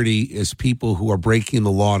priority is people who are breaking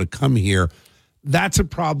the law to come here, that's a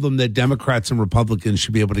problem that Democrats and Republicans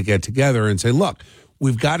should be able to get together and say, look,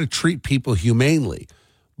 we've got to treat people humanely,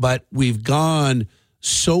 but we've gone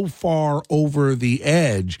so far over the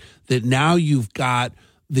edge that now you've got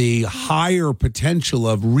the higher potential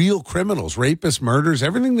of real criminals, rapists, murders,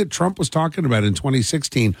 everything that Trump was talking about in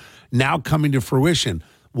 2016 now coming to fruition.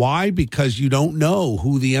 Why? Because you don't know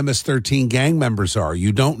who the MS-13 gang members are.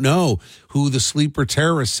 You don't know who the sleeper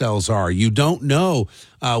terrorist cells are. You don't know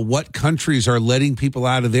what countries are letting people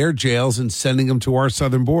out of their jails and sending them to our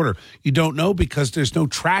southern border. You don't know because there's no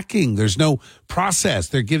tracking. There's no process.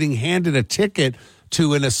 They're getting handed a ticket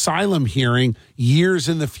to an asylum hearing years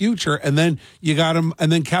in the future, and then you got them, and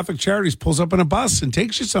then Catholic Charities pulls up in a bus and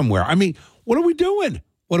takes you somewhere. I mean, what are we doing?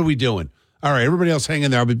 What are we doing? All right, everybody else hang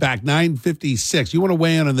in there. I'll be back 9:56. You want to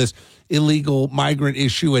weigh in on this illegal migrant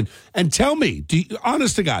issue, and tell me,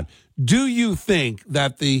 honest to God, do you think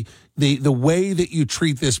that the way that you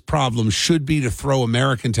treat this problem should be to throw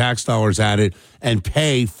American tax dollars at it and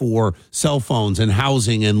pay for cell phones and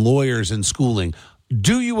housing and lawyers and schooling?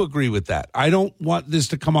 Do you agree with that? I don't want this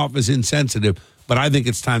to come off as insensitive, but I think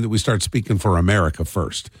it's time that we start speaking for America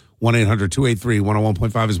first.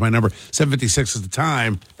 1-800-283-101.5 is my number. 7:56 is the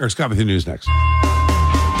time. Eric Scott with the news next.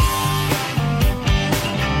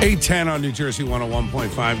 810 on New Jersey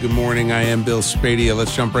 101.5. Good morning. I am Bill Spadea.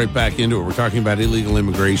 Let's jump right back into it. We're talking about illegal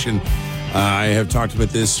immigration. I have talked about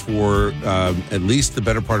this for at least the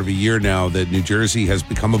better part of a year now, that New Jersey has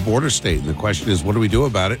become a border state. And the question is, what do we do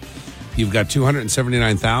about it? You've got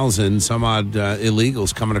 279,000 some odd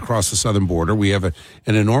illegals coming across the southern border. We have an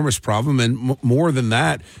enormous problem. And more than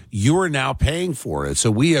that, you're now paying for it. So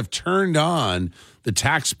we have turned on the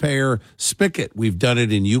taxpayer spigot. We've done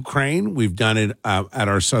it in Ukraine. We've done it at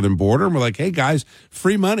our southern border. And we're like, hey, guys,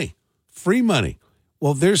 free money, free money.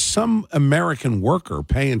 Well, there's some American worker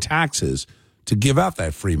paying taxes to give out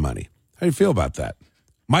that free money. How do you feel about that?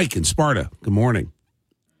 Mike in Spadea, good morning.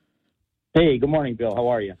 Hey, good morning, Bill. How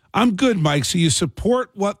are you? I'm good, Mike. So you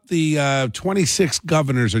support what the 26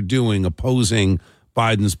 governors are doing opposing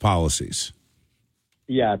Biden's policies?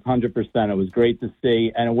 Yeah, 100%. It was great to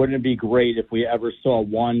see. And wouldn't it be great if we ever saw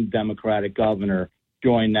one Democratic governor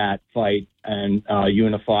join that fight and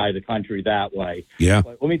unify the country that way? Yeah.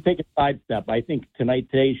 But let me take a sidestep. I think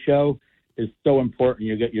today's show is so important.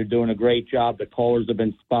 You're doing a great job. The callers have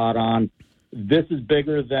been spot on. This is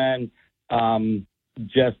bigger than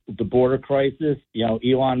just the border crisis. You know,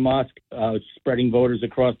 Elon Musk spreading voters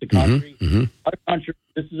across the country. Our country,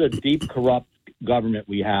 this is a deep, corrupt government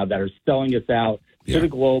we have that are selling us out to the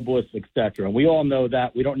globalists, et cetera. And we all know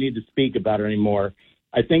that. We don't need to speak about it anymore.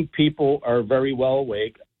 I think people are very well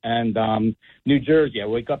awake. And New Jersey, I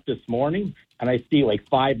wake up this morning and I see like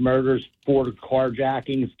 5 murders, 4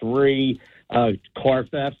 carjackings, 3 car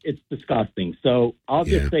thefts. It's disgusting. So I'll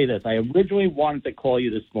just say this. I originally wanted to call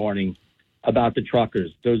you this morning about the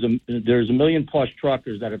truckers. There's a million plus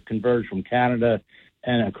truckers that have converged from Canada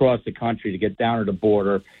and across the country to get down to the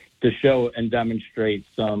border to show and demonstrate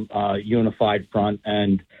some unified front.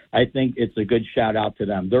 And I think it's a good shout out to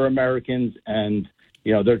them. They're Americans, and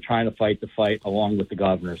you know they're trying to fight the fight along with the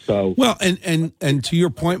governor. So well, and to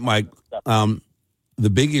your point, Mike, the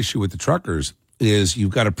big issue with the truckers is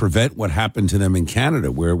you've got to prevent what happened to them in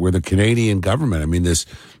Canada, where the Canadian government, I mean,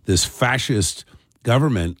 this fascist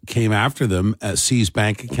government came after them, seized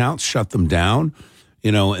bank accounts, shut them down.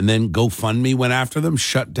 You know, and then GoFundMe went after them,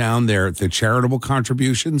 shut down their charitable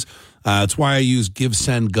contributions. That's why I use Give,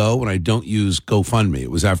 Send, Go, and I don't use GoFundMe. It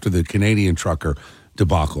was after the Canadian trucker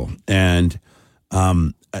debacle. And,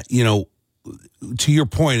 you know, to your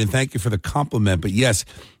point, and thank you for the compliment, but yes,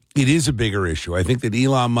 it is a bigger issue. I think that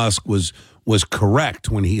Elon Musk was correct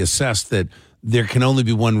when he assessed that there can only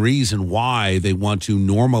be one reason why they want to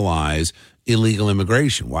normalize illegal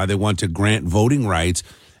immigration, why they want to grant voting rights.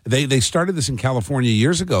 They started this in California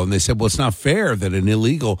years ago, and they said, well, it's not fair that an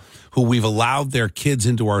illegal who we've allowed their kids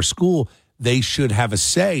into our school, they should have a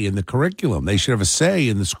say in the curriculum. They should have a say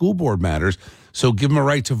in the school board matters. So give them a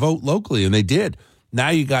right to vote locally, and they did. Now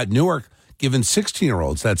you got Newark giving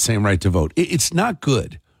 16-year-olds that same right to vote. It's not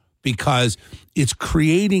good because it's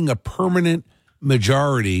creating a permanent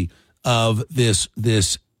majority of this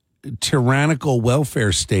tyrannical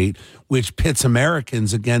welfare state, which pits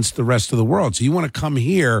Americans against the rest of the world. So you want to come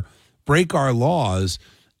here, break our laws,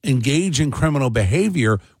 engage in criminal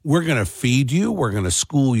behavior. We're going to feed you. We're going to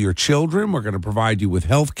school your children. We're going to provide you with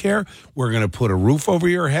health care. We're going to put a roof over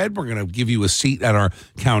your head. We're going to give you a seat at our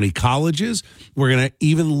county colleges. We're going to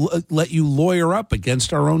even let you lawyer up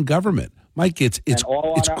against our own government. Mike, it's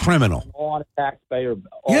criminal. All on a taxpayer. On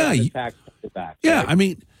the taxpayer back. Yeah, right? I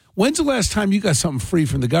mean, when's the last time you got something free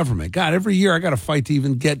from the government? God, every year I got to fight to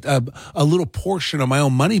even get a little portion of my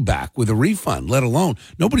own money back with a refund, let alone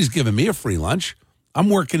nobody's giving me a free lunch. I'm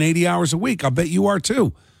working 80 hours a week. I'll bet you are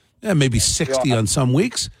too. Yeah, maybe 60 on some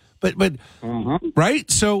weeks. But right?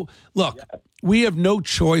 So, look, we have no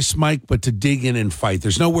choice, Mike, but to dig in and fight.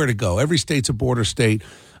 There's nowhere to go. Every state's a border state.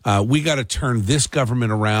 We got to turn this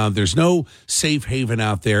government around. There's no safe haven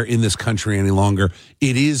out there in this country any longer.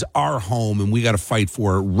 It is our home, and we got to fight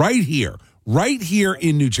for it right here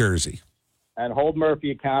in New Jersey. And hold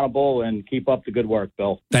Murphy accountable and keep up the good work,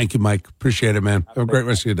 Bill. Thank you, Mike. Appreciate it, man. Have a great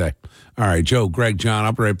rest of your day. All right, Joe, Greg, John,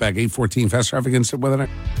 I'll be right back. 8:14, Fast Traffic Instant Weather.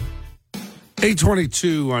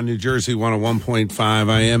 8:22 on New Jersey 101.5.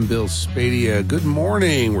 I am Bill Spadea. Good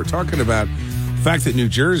morning. We're talking about the fact that New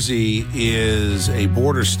Jersey is a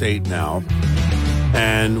border state now,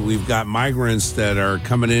 and we've got migrants that are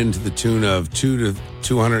coming in to the tune of 200,000 to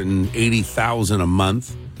 280,000 a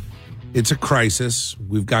month. It's a crisis.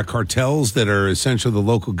 We've got cartels that are essentially the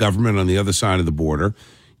local government on the other side of the border.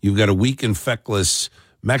 You've got a weak and feckless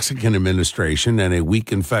Mexican administration and a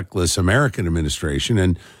weak and feckless American administration.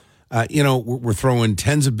 And, we're throwing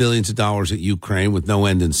tens of billions of dollars at Ukraine with no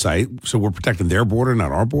end in sight. So we're protecting their border,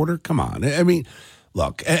 not our border. Come on. I mean,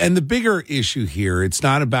 Look, and the bigger issue here, it's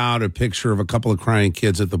not about a picture of a couple of crying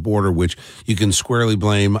kids at the border, which you can squarely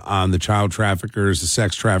blame on the child traffickers, the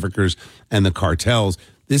sex traffickers, and the cartels.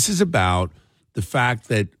 This is about the fact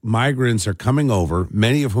that migrants are coming over,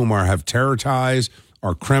 many of whom have terror ties,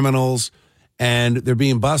 are criminals, and they're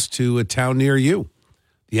being bused to a town near you.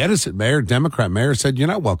 The Edison mayor, Democrat mayor, said, you're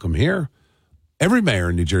not welcome here. Every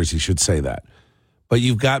mayor in New Jersey should say that. But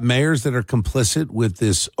you've got mayors that are complicit with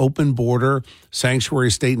this open border sanctuary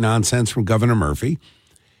state nonsense from Governor Murphy.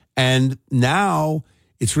 And now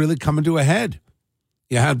it's really coming to a head.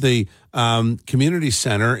 You had the community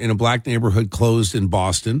center in a black neighborhood closed in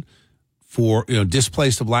Boston for,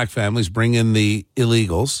 displaced the black families, bring in the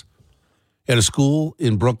illegals. You had a school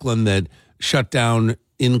in Brooklyn that shut down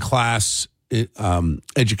in-class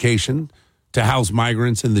education to house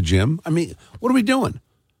migrants in the gym. I mean, what are we doing?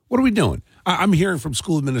 What are we doing? I'm hearing from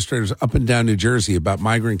school administrators up and down New Jersey about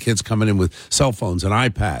migrant kids coming in with cell phones and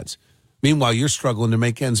iPads. Meanwhile, you're struggling to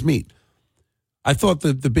make ends meet. I thought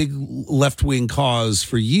that the big left-wing cause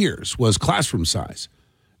for years was classroom size.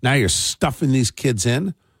 Now you're stuffing these kids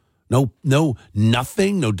in.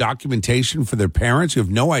 Nothing, no documentation for their parents. You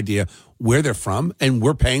have no idea where they're from, and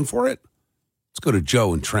we're paying for it. Let's go to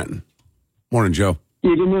Joe in Trenton. Morning, Joe.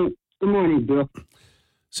 Yeah, good morning, Bill.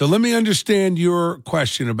 So let me understand your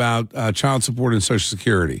question about child support and Social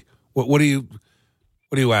Security. What are you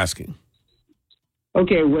asking?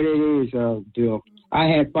 Okay, what it is, Bill. I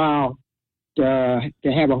had filed to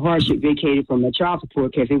have a hardship vacated from my child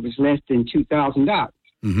support because it was less than $2,000.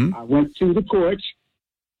 Mm-hmm. I went to the courts,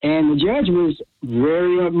 and the judge was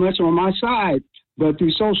very much on my side. But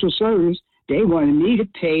through social service, they wanted me to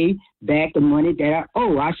pay back the money that I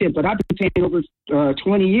owe. I said, but I've been paying over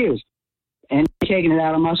 20 years. And taking it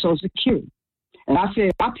out of my Social Security. And I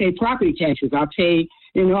said, I pay property taxes. I pay,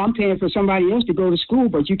 I'm paying for somebody else to go to school,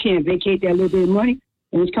 but you can't vacate that little bit of money.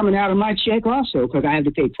 And it's coming out of my check also because I have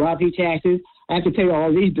to pay property taxes. I have to pay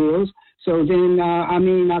all these bills. So then,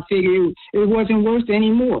 I figured it wasn't worth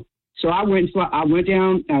anymore. So I went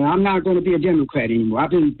down, and I'm not going to be a Democrat anymore. I've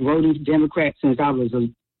been voting Democrat since I was a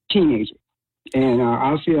teenager. And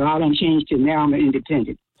I feel I done changed to now I'm an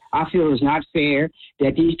independent. I feel it's not fair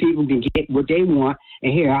that these people can get what they want.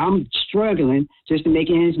 And here I'm struggling just to make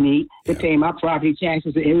ends meet, to pay my property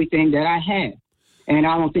taxes and everything that I have. And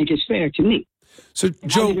I don't think it's fair to me. So,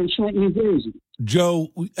 Joe, I live in Trenton, New Jersey.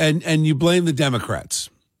 Joe, and you blame the Democrats.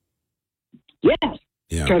 Yes.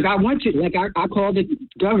 Yeah. Because I went to, I called the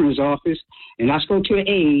governor's office and I spoke to an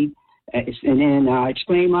aide and then I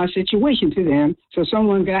explained my situation to them. So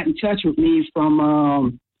someone got in touch with me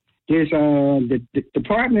from, there's the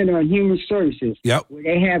Department of Human Services, where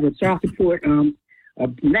they have a child support a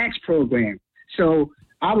max program. So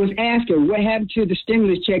I was asking what happened to the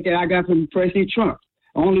stimulus check that I got from President Trump.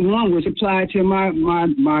 Only one was applied to my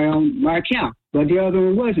account, but the other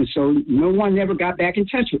one wasn't. So no one never got back in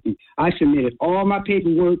touch with me. I submitted all my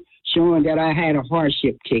paperwork showing that I had a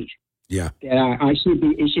hardship case. Yeah, that it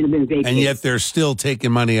should have been vacated. And yet they're still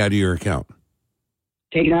taking money out of your account.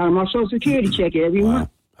 Taking out of my Social Security check every month.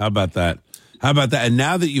 How about that? And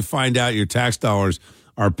now that you find out your tax dollars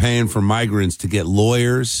are paying for migrants to get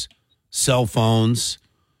lawyers, cell phones,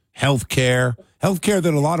 health care that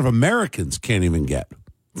a lot of Americans can't even get.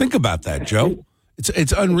 Think about that, Joe.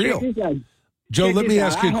 It's unreal. Joe, let me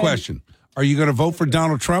ask you a question. Are you going to vote for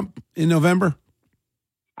Donald Trump in November?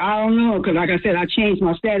 I don't know, because like I said, I changed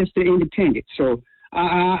my status to independent. So,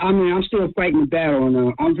 I'm still fighting the battle,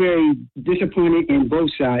 and I'm very disappointed in both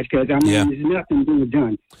sides because, there's nothing being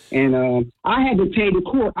done. And I had to pay the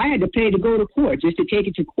court. I had to pay to go to court just to take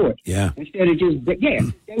it to court. Yeah. Instead of just,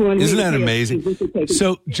 Isn't that amazing?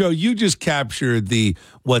 So, Joe, you just captured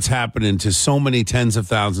what's happening to so many tens of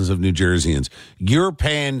thousands of New Jerseyans. You're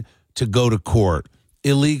paying to go to court.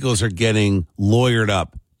 Illegals are getting lawyered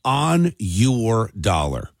up on your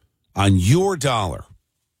dollar. On your dollar.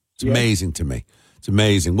 It's amazing to me. It's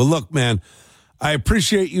amazing. Well, look, man, I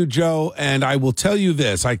appreciate you, Joe, and I will tell you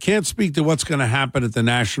this. I can't speak to what's going to happen at the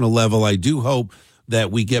national level. I do hope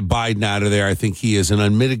that we get Biden out of there. I think he is an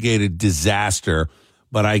unmitigated disaster,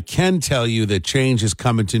 but I can tell you that change is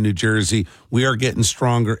coming to New Jersey. We are getting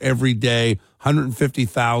stronger every day.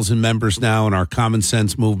 150,000 members now in our Common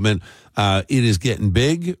Sense movement. It is getting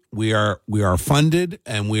big. We are funded,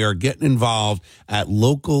 and we are getting involved at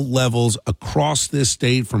local levels across this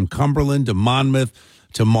state, from Cumberland to Monmouth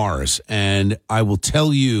to Morris. And I will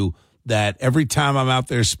tell you that every time I'm out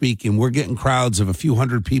there speaking, we're getting crowds of a few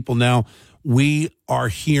hundred people now. We are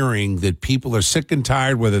hearing that people are sick and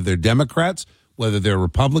tired, whether they're Democrats, whether they're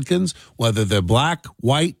Republicans, whether they're black,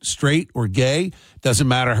 white, straight, or gay. Doesn't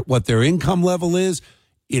matter what their income level is.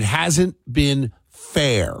 It hasn't been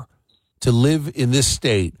fair to live in this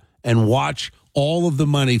state and watch all of the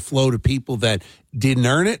money flow to people that didn't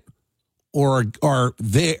earn it or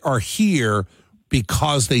they are here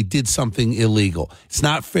because they did something illegal. It's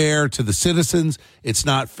not fair to the citizens. It's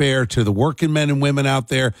not fair to the working men and women out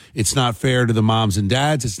there. It's not fair to the moms and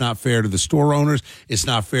dads. It's not fair to the store owners. It's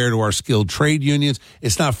not fair to our skilled trade unions.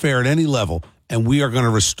 It's not fair at any level. And we are going to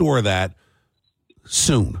restore that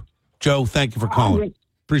soon. Joe, thank you for calling.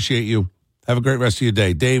 Appreciate you. Have a great rest of your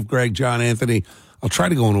day. Dave, Greg, John, Anthony. I'll try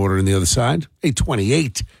to go in order on the other side.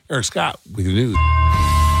 828. Eric Scott with the news.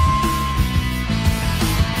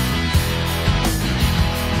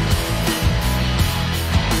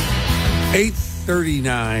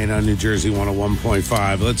 $8:39 on New Jersey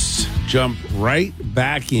 101.5. Let's jump right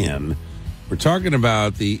back in. We're talking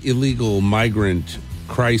about the illegal migrant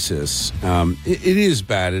crisis. It is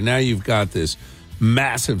bad, and now you've got this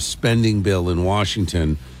massive spending bill in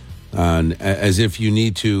Washington, as if you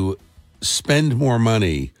need to spend more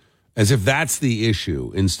money, as if that's the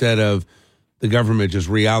issue, instead of the government just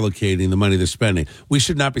reallocating the money they're spending. We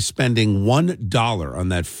should not be spending $1 on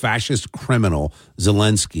that fascist criminal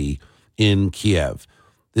Zelensky in Kiev.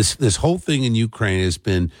 This whole thing in Ukraine has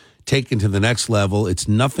been taken to the next level. It's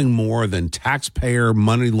nothing more than taxpayer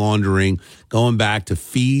money laundering, going back to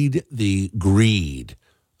feed the greed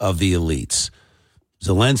of the elites.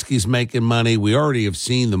 Zelensky's making money. We already have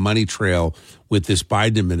seen the money trail with this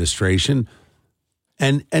Biden administration.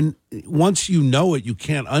 And once you know it, you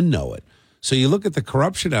can't unknow it. So you look at the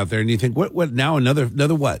corruption out there and you think, what now another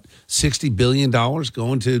what? $60 billion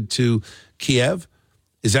going to Kiev?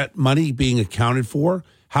 Is that money being accounted for?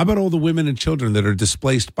 How about all the women and children that are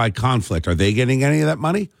displaced by conflict? Are they getting any of that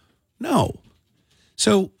money? No.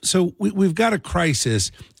 So we've got a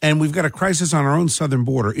crisis, and we've got a crisis on our own southern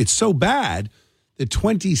border. It's so bad that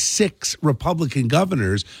 26 Republican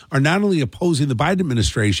governors are not only opposing the Biden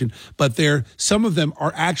administration, but some of them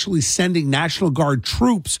are actually sending National Guard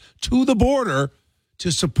troops to the border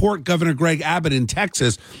to support Governor Greg Abbott in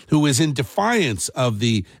Texas, who is in defiance of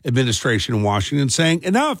the administration in Washington, saying,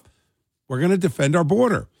 enough, we're going to defend our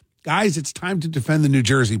border. Guys, it's time to defend the New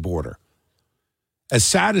Jersey border. As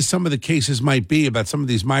sad as some of the cases might be about some of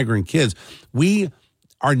these migrant kids, we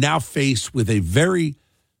are now faced with a very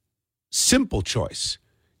simple choice.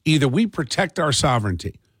 Either we protect our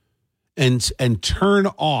sovereignty and turn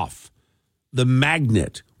off the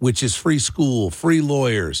magnet, which is free school, free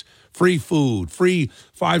lawyers, free food, free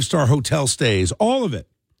five-star hotel stays, all of it.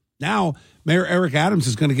 Now, Mayor Eric Adams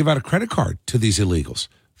is going to give out a credit card to these illegals.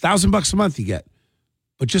 $1,000 a month you get.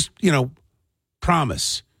 But just,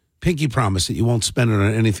 promise, pinky promise that you won't spend it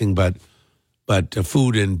on anything but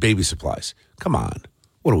food and baby supplies. Come on.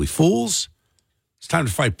 What are we, fools? It's time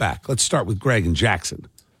to fight back. Let's start with Greg in Jackson.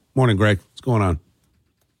 Morning, Greg. What's going on?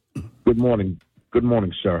 Good morning. Good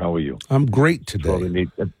morning, sir. How are you? I'm great today.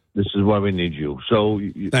 This is why we need you. So,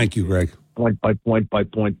 thank you, Greg. Point by point by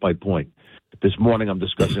point by point. This morning, I'm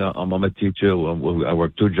discussing. I'm a teacher. I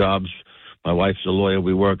work two jobs. My wife's a lawyer.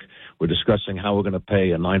 We're discussing how we're going to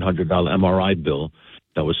pay a $900 MRI bill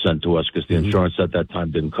that was sent to us because the insurance at that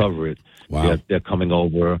time didn't cover it. Wow. They're coming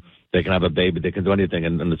over. They can have a baby. They can do anything,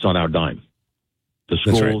 and it's on our dime. The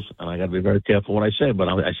schools, right. And I got to be very careful what I say, but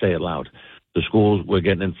I say it loud. The schools, we're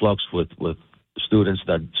getting influx with students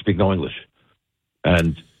that speak no English.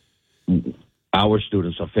 And our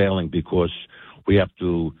students are failing because we have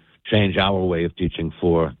to change our way of teaching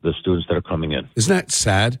for the students that are coming in. Isn't that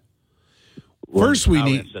sad? First, we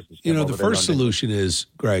need, the first solution is,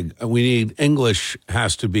 Greg, we need English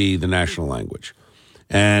has to be the national language.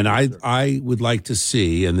 And I would like to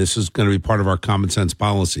see, and this is going to be part of our common sense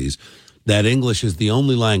policies, that English is the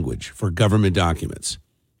only language for government documents,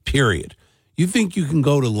 period. You think you can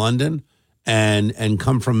go to London and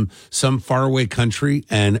come from some faraway country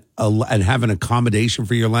and have an accommodation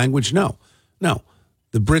for your language? No.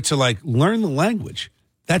 The Brits are like, learn the language.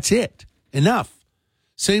 That's it. Enough.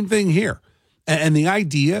 Same thing here. And the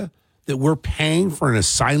idea that we're paying for an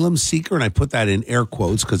asylum seeker, and I put that in air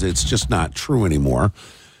quotes because it's just not true anymore,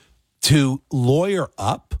 to lawyer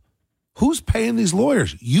up. Who's paying these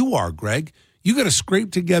lawyers? You are, Greg. You got to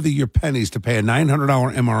scrape together your pennies to pay a $900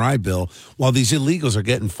 MRI bill while these illegals are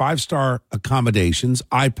getting 5-star accommodations,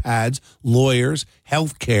 iPads, lawyers,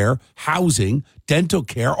 health care, housing, dental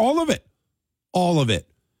care, all of it,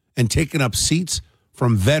 and taking up seats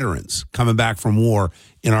from veterans coming back from war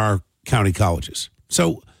in our county colleges.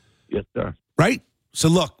 So, yes, sir. Right? So,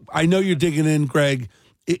 look, I know you're digging in, Greg.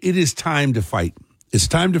 It is time to fight. It's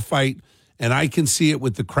time to fight. And I can see it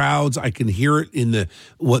with the crowds. I can hear it in the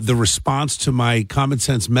response to my common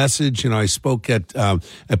sense message. I spoke at a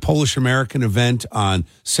Polish American event on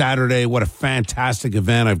Saturday. What a fantastic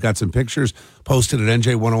event. I've got some pictures posted at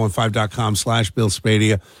nj1015.com/Bill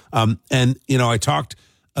Spadea. And I talked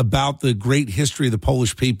about the great history of the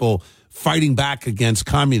Polish people fighting back against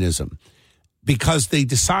communism because they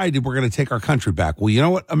decided we're going to take our country back. Well, you know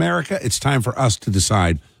what, America? It's time for us to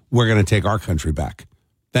decide we're going to take our country back.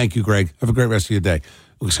 Thank you, Greg. Have a great rest of your day.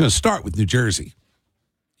 We're going to start with New Jersey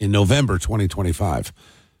in November 2025.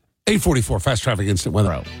 844 Fast Traffic Instant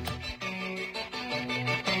Weather.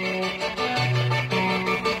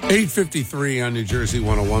 8:53 on New Jersey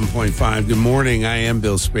 101.5. Good morning. I am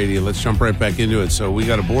Bill Spadea. Let's jump right back into it. So we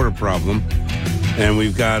got a border problem, and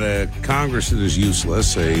we've got a Congress that is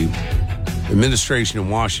useless, a administration in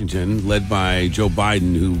Washington led by Joe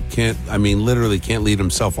Biden who literally can't lead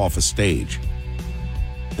himself off a stage.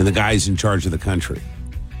 And the guy's in charge of the country.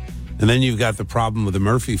 And then you've got the problem with the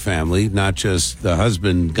Murphy family, not just the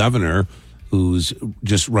husband, governor, who's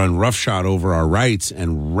just run roughshod over our rights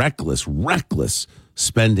and reckless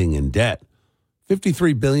spending and debt.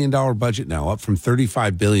 $53 billion budget now, up from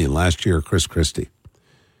 $35 billion last year, Chris Christie.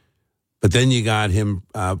 But then you got him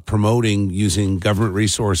promoting, using government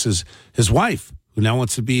resources, his wife, who now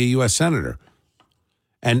wants to be a U.S. senator.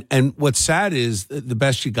 And what's sad is the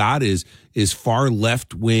best you got is far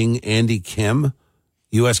left-wing Andy Kim,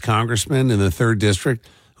 U.S. congressman in the 3rd District,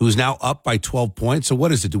 who's now up by 12 points. So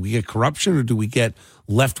what is it? Do we get corruption or do we get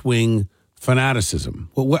left-wing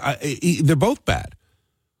fanaticism? Well, they're both bad.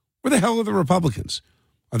 Where the hell are the Republicans?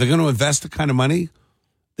 Are they going to invest the kind of money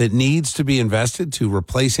that needs to be invested to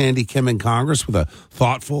replace Andy Kim in Congress with a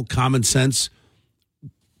thoughtful, common sense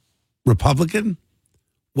Republican?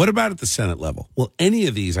 What about at the Senate level? Well, any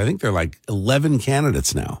of these, I think there are like 11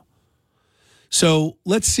 candidates now. So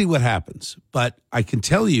let's see what happens. But I can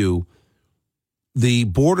tell you the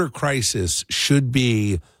border crisis should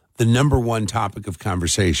be the number one topic of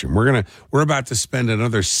conversation. We're about to spend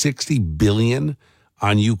another $60 billion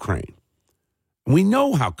on Ukraine. We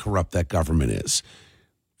know how corrupt that government is.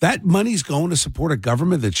 That money's going to support a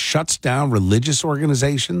government that shuts down religious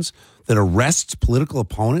organizations, that arrests political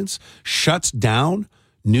opponents, shuts down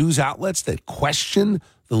news outlets that question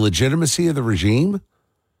the legitimacy of the regime.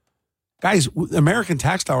 Guys, American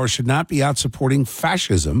tax dollars should not be out supporting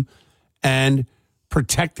fascism and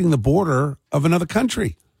protecting the border of another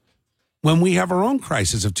country when we have our own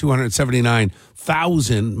crisis of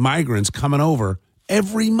 279,000 migrants coming over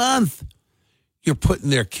every month. You're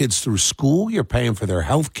putting their kids through school. You're paying for their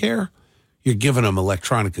health care. You're giving them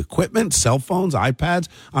electronic equipment, cell phones, iPads.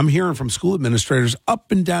 I'm hearing from school administrators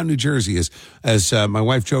up and down New Jersey as my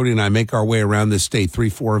wife Jody and I make our way around this state,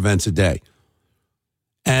 3-4 events a day.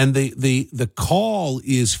 And the call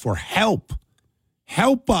is for help.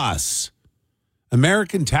 Help us.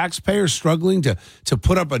 American taxpayers struggling to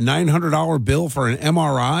put up a $900 bill for an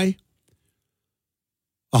MRI.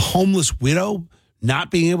 A homeless widow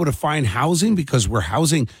not being able to find housing because we're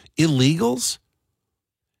housing illegals.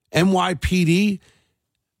 NYPD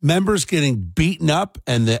members getting beaten up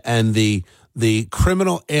and the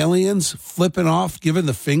criminal aliens flipping off, giving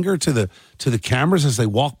the finger to the cameras as they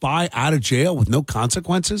walk by out of jail with no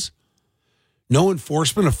consequences. No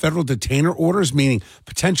enforcement of federal detainer orders, meaning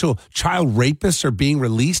potential child rapists are being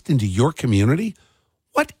released into your community.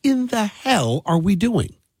 What in the hell are we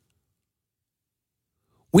doing?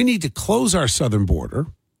 We need to close our southern border.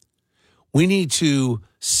 We need to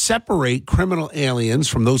separate criminal aliens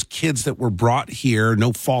from those kids that were brought here,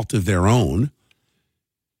 no fault of their own.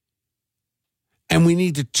 And we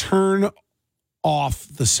need to turn off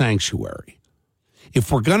the sanctuary. If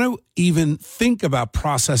we're going to even think about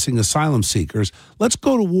processing asylum seekers, let's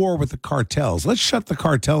go to war with the cartels. Let's shut the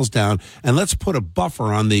cartels down and let's put a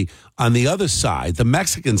buffer on the other side, the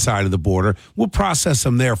Mexican side of the border. We'll process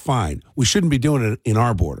them there fine. We shouldn't be doing it in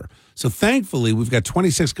our border. So thankfully, we've got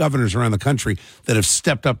 26 governors around the country that have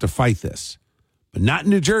stepped up to fight this, but not in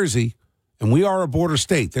New Jersey. And we are a border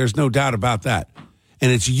state. There's no doubt about that. And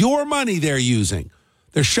it's your money they're using.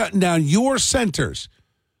 They're shutting down your centers,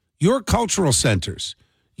 your cultural centers.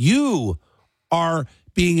 You are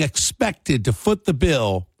being expected to foot the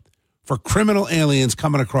bill for criminal aliens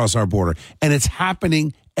coming across our border. And it's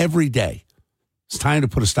happening every day. It's time to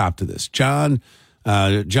put a stop to this. John,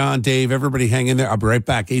 Dave, everybody hang in there. I'll be right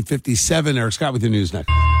back. 8:57. Eric Scott with your news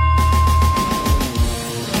next.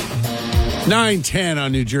 9:10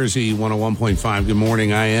 on New Jersey 101.5. Good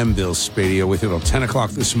morning. I am Bill Spadea with you till 10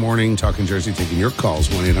 o'clock this morning, talking Jersey, taking your calls,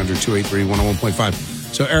 1-800-283-101.5.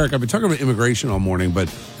 So, Eric, I've been talking about immigration all morning,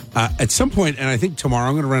 but At some point, and I think tomorrow,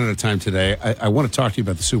 I'm going to run out of time today, I want to talk to you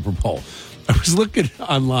about the Super Bowl. I was looking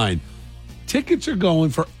online. Tickets are going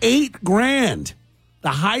for $8,000. The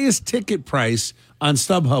highest ticket price on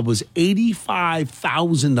StubHub was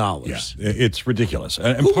 $85,000. Yeah, it's ridiculous.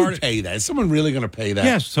 And who would pay that? Is someone really going to pay that?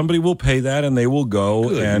 Yes, somebody will pay that, and they will go.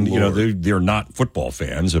 Good and Lord. they're not football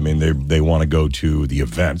fans. I mean, they want to go to the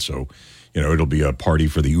event, so it'll be a party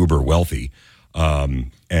for the uber wealthy.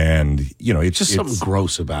 And it's just something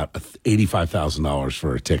gross about $85,000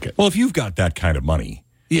 for a ticket. Well, if you've got that kind of money,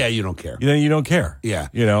 yeah, you don't care. You don't care. Yeah,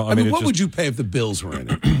 I mean, what would you pay if the Bills were in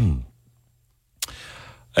it?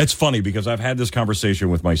 It's funny because I've had this conversation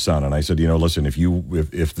with my son, and I said, listen, if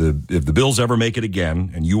the Bills ever make it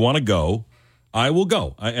again, and you want to go, I will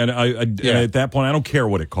go. And at that point, I don't care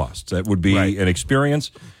what it costs. That would be an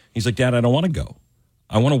experience. He's like, Dad, I don't want to go.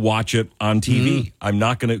 I want to watch it on TV. Mm-hmm. I'm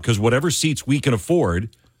not going to, because whatever seats we can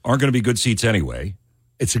afford aren't going to be good seats anyway.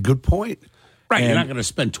 It's a good point. Right, you're not going to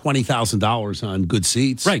spend $20,000 on good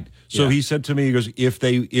seats. Right. So he said to me, he goes, if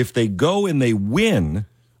they go and they win,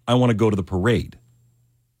 I want to go to the parade.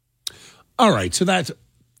 All right, so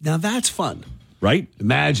that's fun. Right?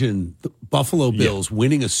 Imagine the Buffalo Bills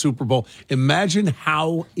winning a Super Bowl. Imagine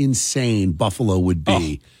how insane Buffalo would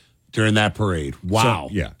be during that parade. Wow.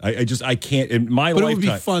 So, I can't in my But lifetime. It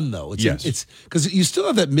would be fun though. It's because you still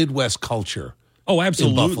have that Midwest culture. Oh,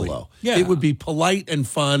 absolutely. In Buffalo. Yeah. It would be polite and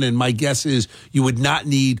fun, and my guess is you would not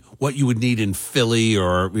need what you would need in Philly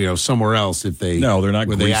or somewhere else if they. No, they're not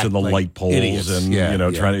greasing the light poles idiots. and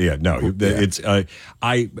trying to. Yeah, no, it's.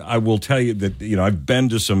 I will tell you that I've been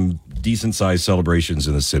to some decent sized celebrations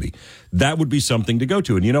in the city. That would be something to go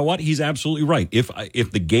to, and you know what? He's absolutely right.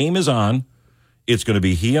 If the game is on, it's going to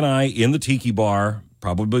be he and I in the tiki bar,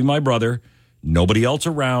 probably my brother. Nobody else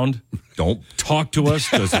around. Don't talk to us.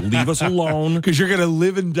 Just leave us alone. Because you're going to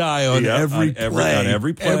live and die on every play. On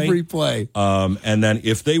every play. Every play. And then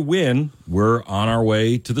if they win, we're on our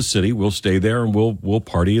way to the city. We'll stay there and we'll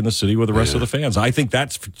party in the city with the rest of the fans. I think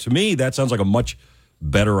to me, that sounds like a much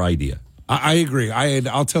better idea. I agree.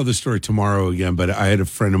 I'll tell this story tomorrow again, but I had a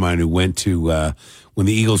friend of mine who went to when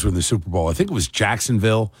the Eagles were in the Super Bowl. I think it was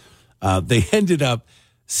Jacksonville. They ended up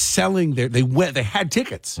selling they had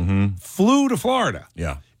tickets, flew to Florida,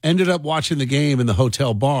 ended up watching the game in the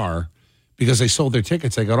hotel bar because they sold their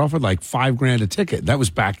tickets. They got offered like $5,000 a ticket. That was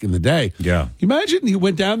back in the day. Yeah. Imagine you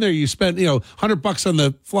went down there, you spent $100 on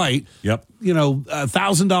the flight. Yep.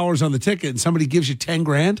 $1,000 on the ticket, and somebody gives you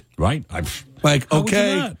 $10,000. Right.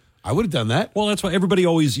 Okay. I would have done that. Well, that's why everybody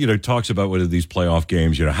always, talks about what are these playoff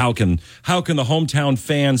games. How can the hometown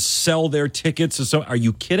fans sell their tickets? So, are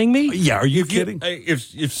you kidding me? Yeah, are you kidding?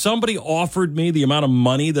 If somebody offered me the amount of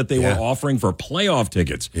money that they were offering for playoff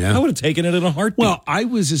tickets, I would have taken it in a heartbeat. Well, I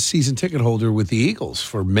was a season ticket holder with the Eagles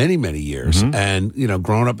for many, many years, and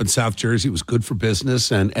growing up in South Jersey, it was good for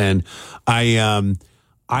business, and I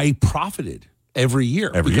profited every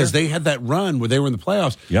year because they had that run where they were in the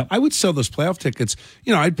playoffs. Yep. I would sell those playoff tickets.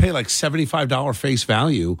 I'd pay like $75 face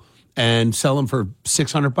value and sell them for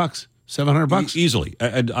 $600, $700 easily,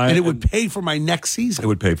 and it would pay for my next season. It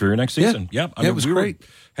would pay for your next season. Yeah, it was great.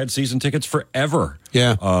 Had season tickets forever.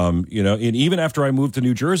 Yeah, and even after I moved to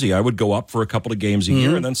New Jersey, I would go up for a couple of games a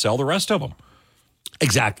year and then sell the rest of them.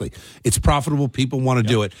 Exactly, it's profitable. People want to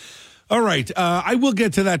do it. All right. I will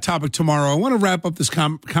get to that topic tomorrow. I want to wrap up this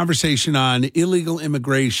conversation on illegal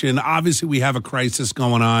immigration. Obviously, we have a crisis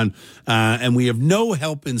going on, and we have no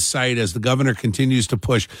help in sight as the governor continues to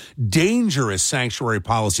push dangerous sanctuary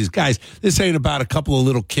policies. Guys, this ain't about a couple of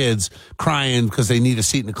little kids crying because they need a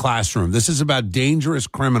seat in the classroom. This is about dangerous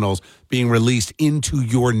criminals being released into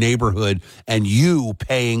your neighborhood and you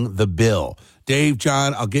paying the bill. Dave,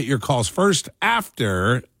 John, I'll get your calls first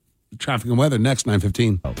after traffic and weather next,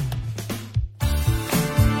 9:15.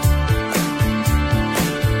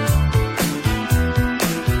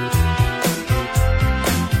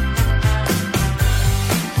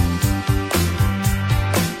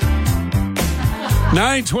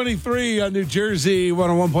 9:23 on New Jersey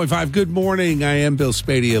 101.5. Good morning. I am Bill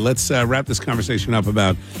Spadea. Let's wrap this conversation up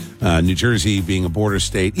about New Jersey being a border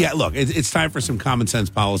state. Yeah, look, it's time for some common sense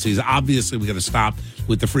policies. Obviously, we got to stop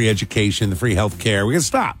with the free education, the free health care. We're going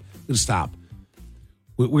to stop.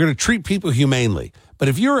 We're going to treat people humanely. But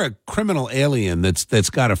if you're a criminal alien that's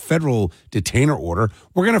got a federal detainer order,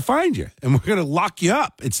 we're going to find you and we're going to lock you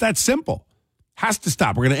up. It's that simple. Has to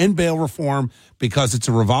stop. We're going to end bail reform because it's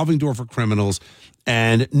a revolving door for criminals.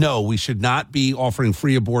 And no, we should not be offering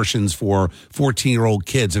free abortions for 14-year-old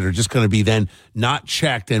kids that are just going to be then not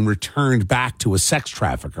checked and returned back to a sex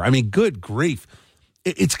trafficker. I mean, good grief.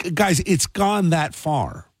 Guys, it's gone that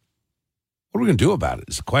far. What are we going to do about it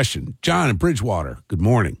is the question. John in Bridgewater, good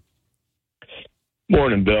morning.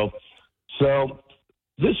 Morning, Bill. So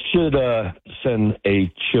this should send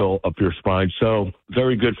a chill up your spine. So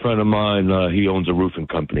very good friend of mine, he owns a roofing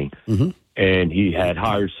company, and he had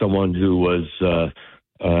hired someone who was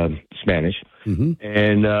Spanish,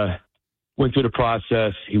 and went through the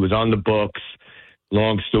process. He was on the books.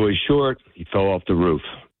 Long story short, he fell off the roof,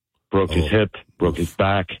 broke his hip, broke his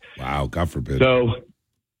back. Wow, God forbid. So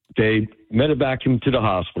they medevac him to the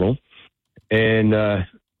hospital, and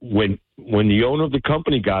when the owner of the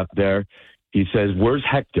company got there, he says, "Where's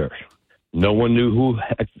Hector?" No one knew who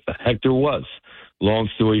Hector was. Long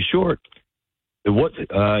story short,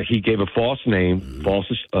 he gave a false name, false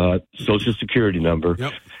Social Security number.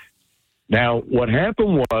 Yep. Now, what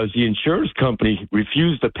happened was the insurance company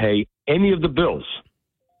refused to pay any of the bills.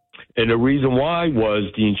 And the reason why was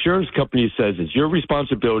the insurance company says it's your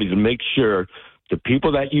responsibility to make sure the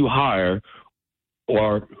people that you hire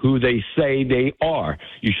are who they say they are.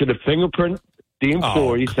 You should have fingerprinted the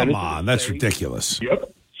employee. Oh, come on. That's ridiculous.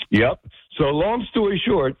 Yep. So long story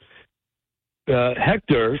short,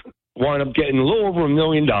 Hector wound up getting a little over $1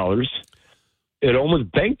 million. It almost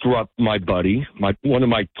bankrupted my buddy, one of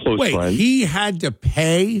my close friends. He had to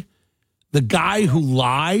pay the guy who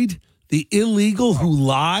lied, the illegal who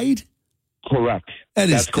lied? Correct.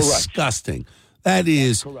 That's correct. Disgusting. That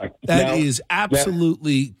is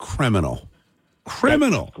absolutely criminal.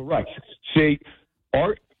 Criminal. That's correct. See,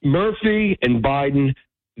 Art Murphy and Biden,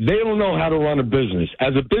 they don't know how to run a business.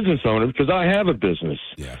 As a business owner, because I have a business,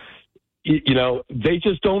 they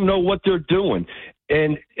just don't know what they're doing.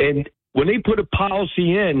 And when they put a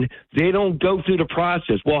policy in, they don't go through the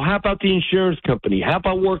process. Well, how about the insurance company? How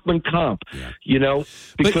about workman comp?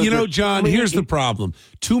 But, John, here's the problem.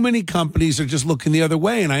 Too many companies are just looking the other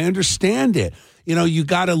way, and I understand it. You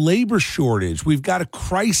got a labor shortage. We've got a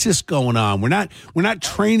crisis going on. We're not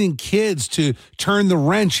training kids to turn the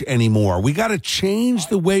wrench anymore. We got to change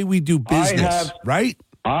the way we do business, right?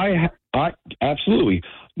 I absolutely.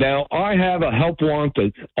 Now, I have a help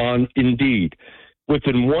wanted on Indeed.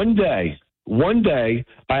 Within one day,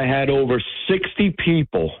 I had over 60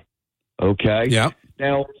 people, okay? Yeah.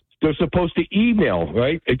 Now, they're supposed to email,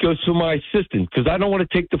 right? It goes to my assistant because I don't want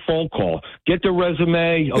to take the phone call. Get the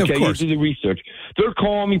resume, okay, you do the research. They're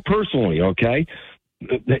calling me personally, okay?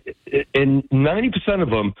 And 90% of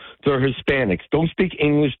them, they're Hispanics, don't speak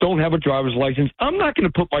English, don't have a driver's license. I'm not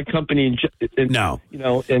going to put my company in no,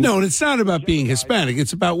 and it's not about being Hispanic.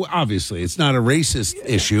 It's about, obviously, it's not a racist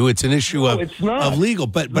issue. It's an issue of legal.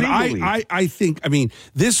 But I think,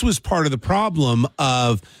 this was part of the problem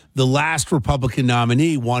of the last Republican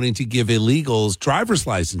nominee wanting to give illegals driver's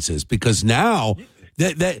licenses, because now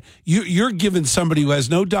that you're giving somebody who has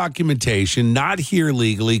no documentation, not here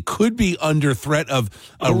legally, could be under threat of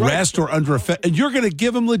arrest or under and you're going to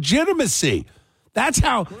give them legitimacy. That's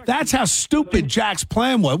how stupid Jack's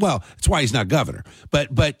plan was. Well, that's why he's not governor. But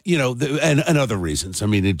and other reasons.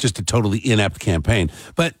 It's just a totally inept campaign.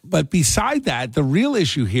 But beside that, the real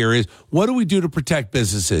issue here is, what do we do to protect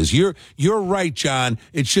businesses? You're right, John.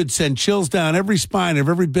 It should send chills down every spine of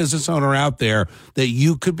every business owner out there that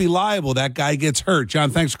you could be liable. That guy gets hurt. John,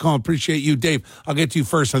 thanks for calling. Appreciate you. Dave, I'll get to you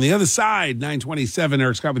first on the other side. 9:27.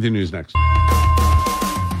 Eric Scott with your news next.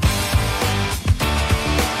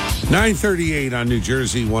 9:38 on New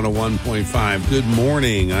Jersey 101.5. Good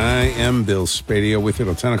morning. I am Bill Spadea with you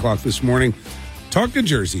till 10 o'clock this morning. Talk New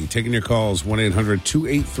Jersey. Taking your calls,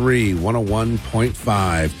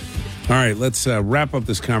 1-800-283-101.5. All right, let's wrap up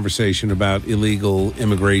this conversation about illegal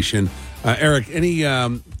immigration. Eric, any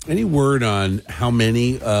word on how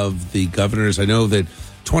many of the governors? I know that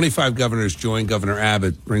 25 governors joined Governor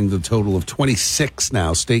Abbott, bring the total of 26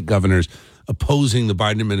 now, state governors opposing the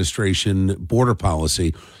Biden administration border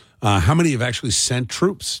policy. How many have actually sent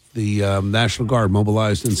troops? The National Guard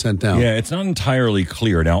mobilized and sent down? Yeah, it's not entirely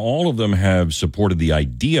clear. Now, all of them have supported the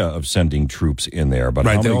idea of sending troops in there. But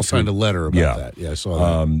right, they all signed a letter about that. Yeah, I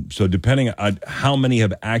saw that. So depending on how many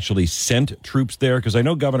have actually sent troops there, because I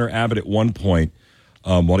know Governor Abbott at one point,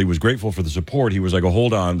 while he was grateful for the support, he was like,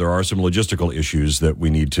 hold on, there are some logistical issues that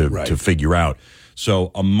we need to figure out.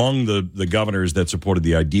 So among the governors that supported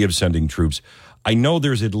the idea of sending troops, I know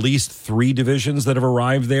there's at least 3 divisions that have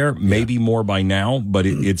arrived there, maybe more by now, but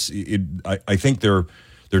I think they're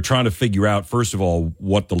trying to figure out, first of all,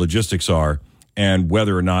 what the logistics are and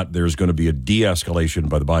whether or not there's going to be a de-escalation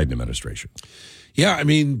by the Biden administration. Yeah,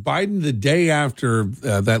 Biden, the day after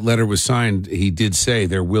that letter was signed, he did say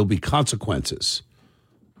there will be consequences.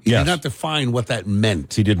 He did not define what that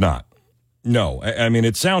meant. He did not. No,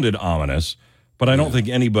 it sounded ominous. But I don't think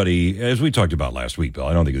anybody, as we talked about last week, Bill,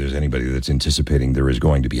 I don't think there's anybody that's anticipating there is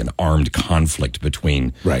going to be an armed conflict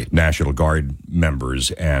between National Guard members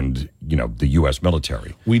and, the U.S.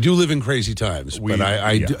 military. We do live in crazy times, but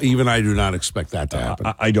I do not expect that to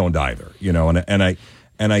happen. I don't either,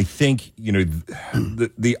 and I think,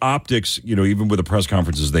 the optics, even with the press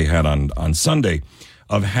conferences they had on Sunday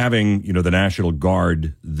of having, the National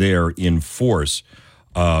Guard there in force,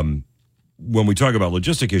 when we talk about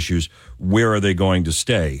logistic issues, where are they going to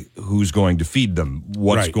stay? Who's going to feed them?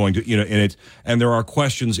 What's going to, and there are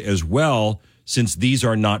questions as well, since these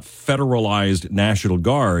are not federalized National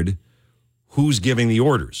Guard, who's giving the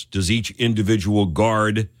orders? Does each individual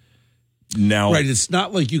guard now? Right. It's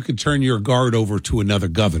not like you could turn your guard over to another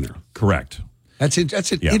governor. Correct. That's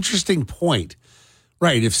an interesting point.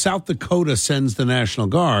 Right. If South Dakota sends the National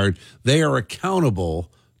Guard, they are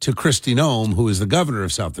accountable to Kristi Noem, who is the governor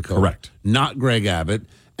of South Dakota. Correct. Not Greg Abbott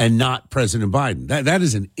and not President Biden. That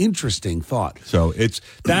is an interesting thought. So it's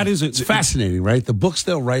fascinating, right? The books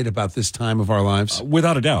they'll write about this time of our lives.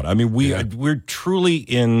 Without a doubt. I mean, we're truly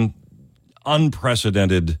in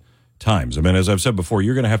unprecedented times. I mean, as I've said before,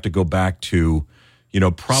 you're going to have to go back to,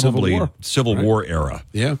 probably Civil War era,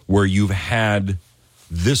 where you've had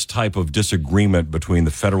this type of disagreement between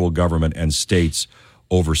the federal government and states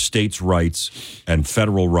over states' rights and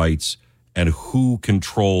federal rights and who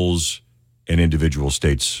controls an individual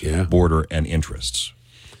state's border and interests.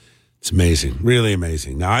 It's amazing, really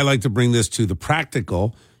amazing. Now, I like to bring this to the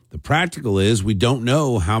practical. The practical is we don't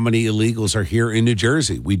know how many illegals are here in New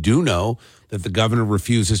Jersey. We do know that the governor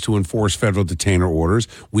refuses to enforce federal detainer orders.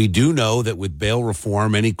 We do know that with bail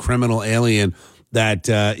reform, any criminal alien that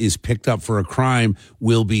is picked up for a crime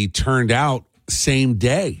will be turned out same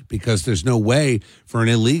day, because there's no way for an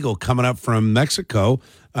illegal coming up from Mexico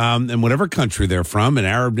and whatever country they're from, an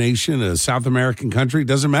Arab nation, a South American country,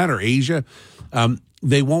 doesn't matter, Asia,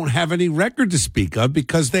 they won't have any record to speak of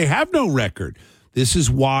because they have no record. This is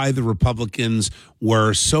why the Republicans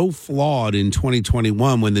were so flawed in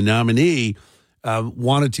 2021 when the nominee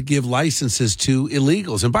wanted to give licenses to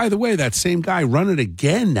illegals. And by the way, that same guy running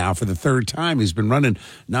again now for the third time. He's been running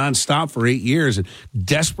nonstop for 8 years and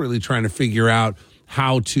desperately trying to figure out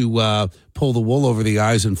how to pull the wool over the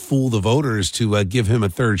eyes and fool the voters to give him a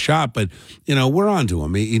third shot. But, we're on to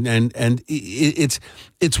him. And it's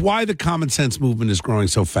why the common sense movement is growing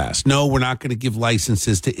so fast. No, we're not going to give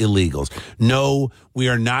licenses to illegals. No, we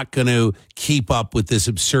are not going to keep up with this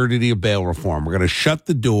absurdity of bail reform. We're going to shut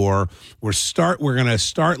the door. We're going to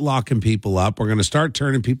start locking people up. We're going to start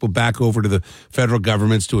turning people back over to the federal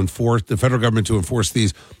government to enforce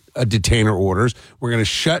these detainer orders. We're going to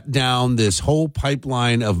shut down this whole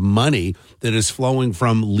pipeline of money that is flowing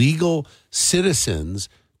from legal citizens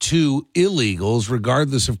to illegals,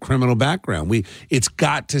 regardless of criminal background. It's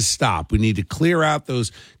got to stop. We need to clear out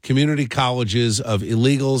those community colleges of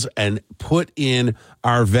illegals and put in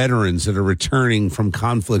our veterans that are returning from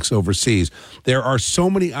conflicts overseas. There are so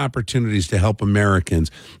many opportunities to help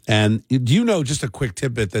Americans. And do just a quick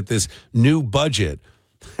tidbit that this new budget,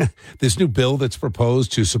 this new bill that's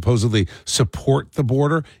proposed to supposedly support the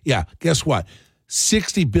border, guess what?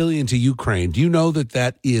 $60 billion to Ukraine. Do you know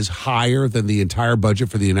that is higher than the entire budget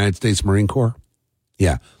for the United States Marine Corps?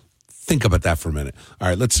 Yeah. Think about that for a minute. All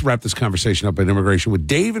right, let's wrap this conversation up on immigration with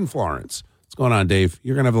Dave in Florence. What's going on, Dave?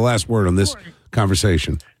 You're going to have the last word on this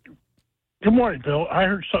conversation. Good morning, Bill. I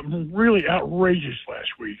heard something really outrageous last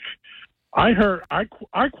week. I heard I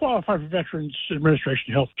qualify for Veterans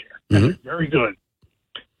Administration health care. That's very good.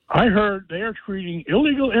 I heard they are treating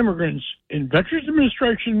illegal immigrants in Veterans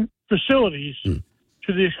Administration facilities to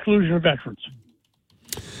the exclusion of veterans.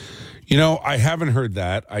 I haven't heard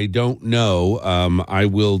that. I don't know. I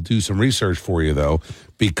will do some research for you, though,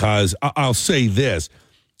 because I'll say this.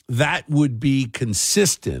 That would be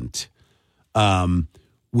consistent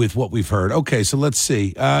with what we've heard. Okay, so let's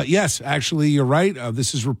see. Yes, actually, you're right.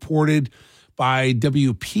 This is reported by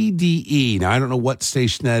WPDE. Now, I don't know what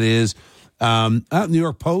station that is. New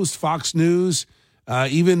York Post, Fox News,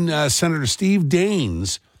 even Senator Steve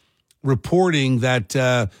Daines reporting that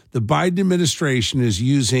the Biden administration is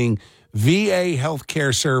using VA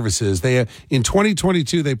healthcare services. In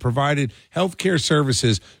 2022, they provided healthcare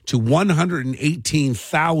services to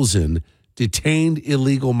 118,000 detained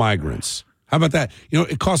illegal migrants. How about that?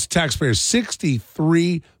 It cost the taxpayers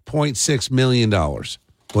 $63.6 million. Well,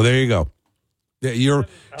 there you go. You're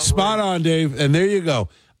spot on, Dave. And there you go.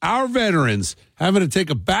 Our veterans having to take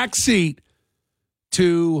a back seat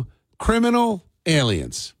to criminal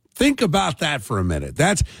aliens. Think about that for a minute.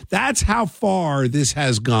 That's how far this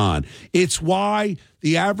has gone. It's why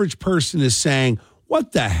the average person is saying,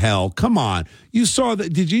 What the hell? Come on. You saw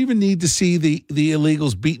that. Did you even need to see the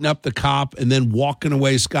illegals beating up the cop and then walking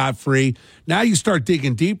away scot-free? Now you start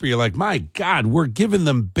digging deeper. You're like, my God, we're giving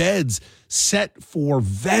them beds set for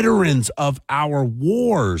veterans of our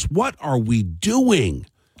wars. What are we doing?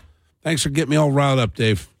 Thanks for getting me all riled up,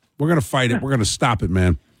 Dave. We're going to fight it. We're going to stop it,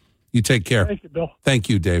 man. You take care. Thank you, Bill. Thank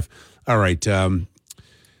you, Dave. All right.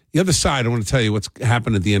 The other side, I want to tell you what's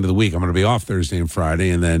happened at the end of the week. I'm going to be off Thursday and Friday,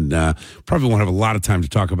 and then probably won't have a lot of time to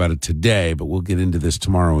talk about it today, but we'll get into this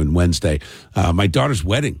tomorrow and Wednesday. My daughter's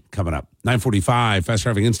wedding coming up, 9:45. Fast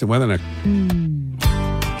Traffic Instant Weather next.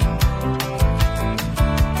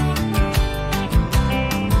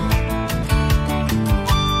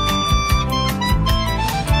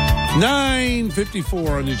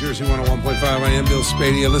 9:54 on New Jersey 101.5. I am Bill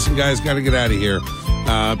Spadea. Listen, guys, got to get out of here.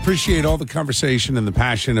 Appreciate all the conversation and the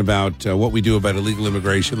passion about what we do about illegal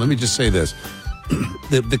immigration. Let me just say this.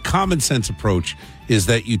 The common sense approach is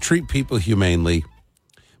that you treat people humanely,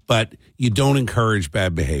 but you don't encourage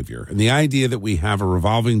bad behavior. And the idea that we have a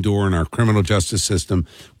revolving door in our criminal justice system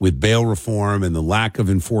with bail reform and the lack of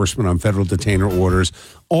enforcement on federal detainer orders,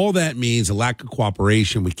 all that means a lack of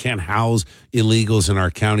cooperation. We can't house illegals in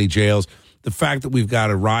our county jails. The fact that we've got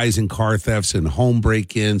a rise in car thefts and home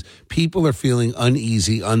break-ins, people are feeling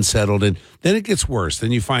uneasy, unsettled, and then it gets worse.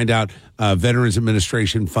 Then you find out Veterans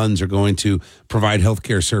Administration funds are going to provide health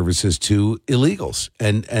care services to illegals.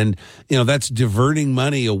 And you know, that's diverting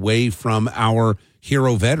money away from our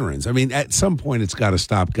hero veterans. I mean, at some point it's got to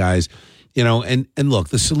stop, guys. You know, and look,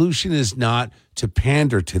 the solution is not to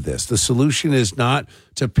pander to this. The solution is not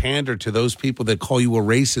to pander to those people that call you a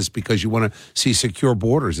racist because you want to see secure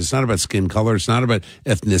borders. It's not about skin color. It's not about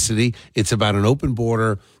ethnicity. It's about an open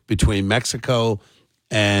border between Mexico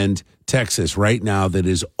and Texas right now that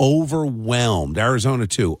is overwhelmed, Arizona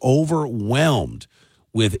too, overwhelmed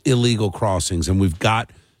with illegal crossings. And we've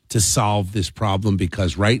got to solve this problem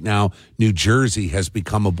because right now New Jersey has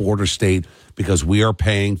become a border state because we are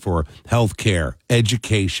paying for health care,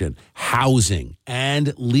 education, housing,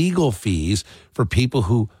 and legal fees for people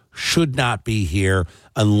who should not be here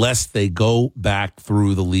unless they go back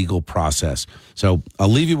through the legal process. So I'll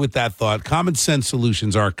leave you with that thought. Common sense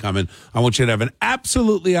solutions are coming. I want you to have an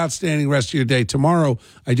absolutely outstanding rest of your day. Tomorrow,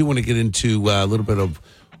 I do want to get into a little bit of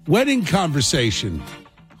wedding conversation.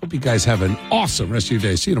 Hope you guys have an awesome rest of your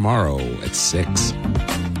day. See you tomorrow at 6.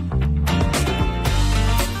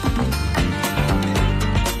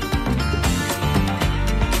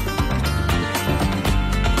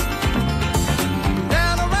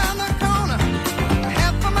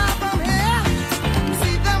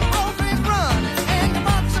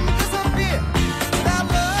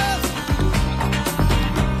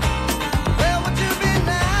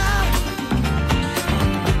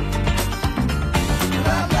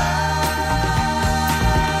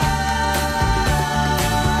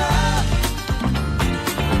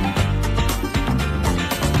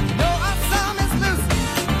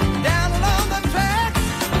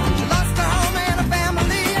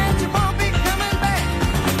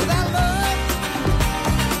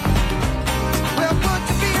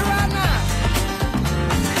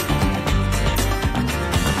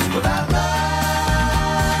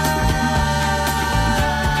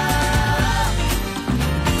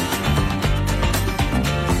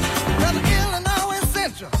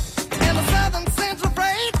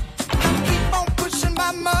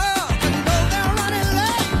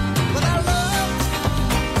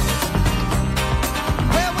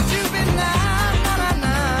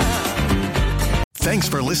 Thanks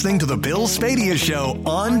for listening to the Bill Spadea Show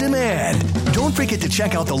on demand. Don't forget to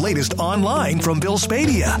check out the latest online from Bill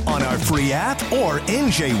Spadea on our free app or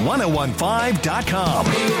NJ1015.com.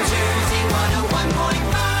 New Jersey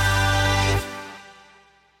 101.5.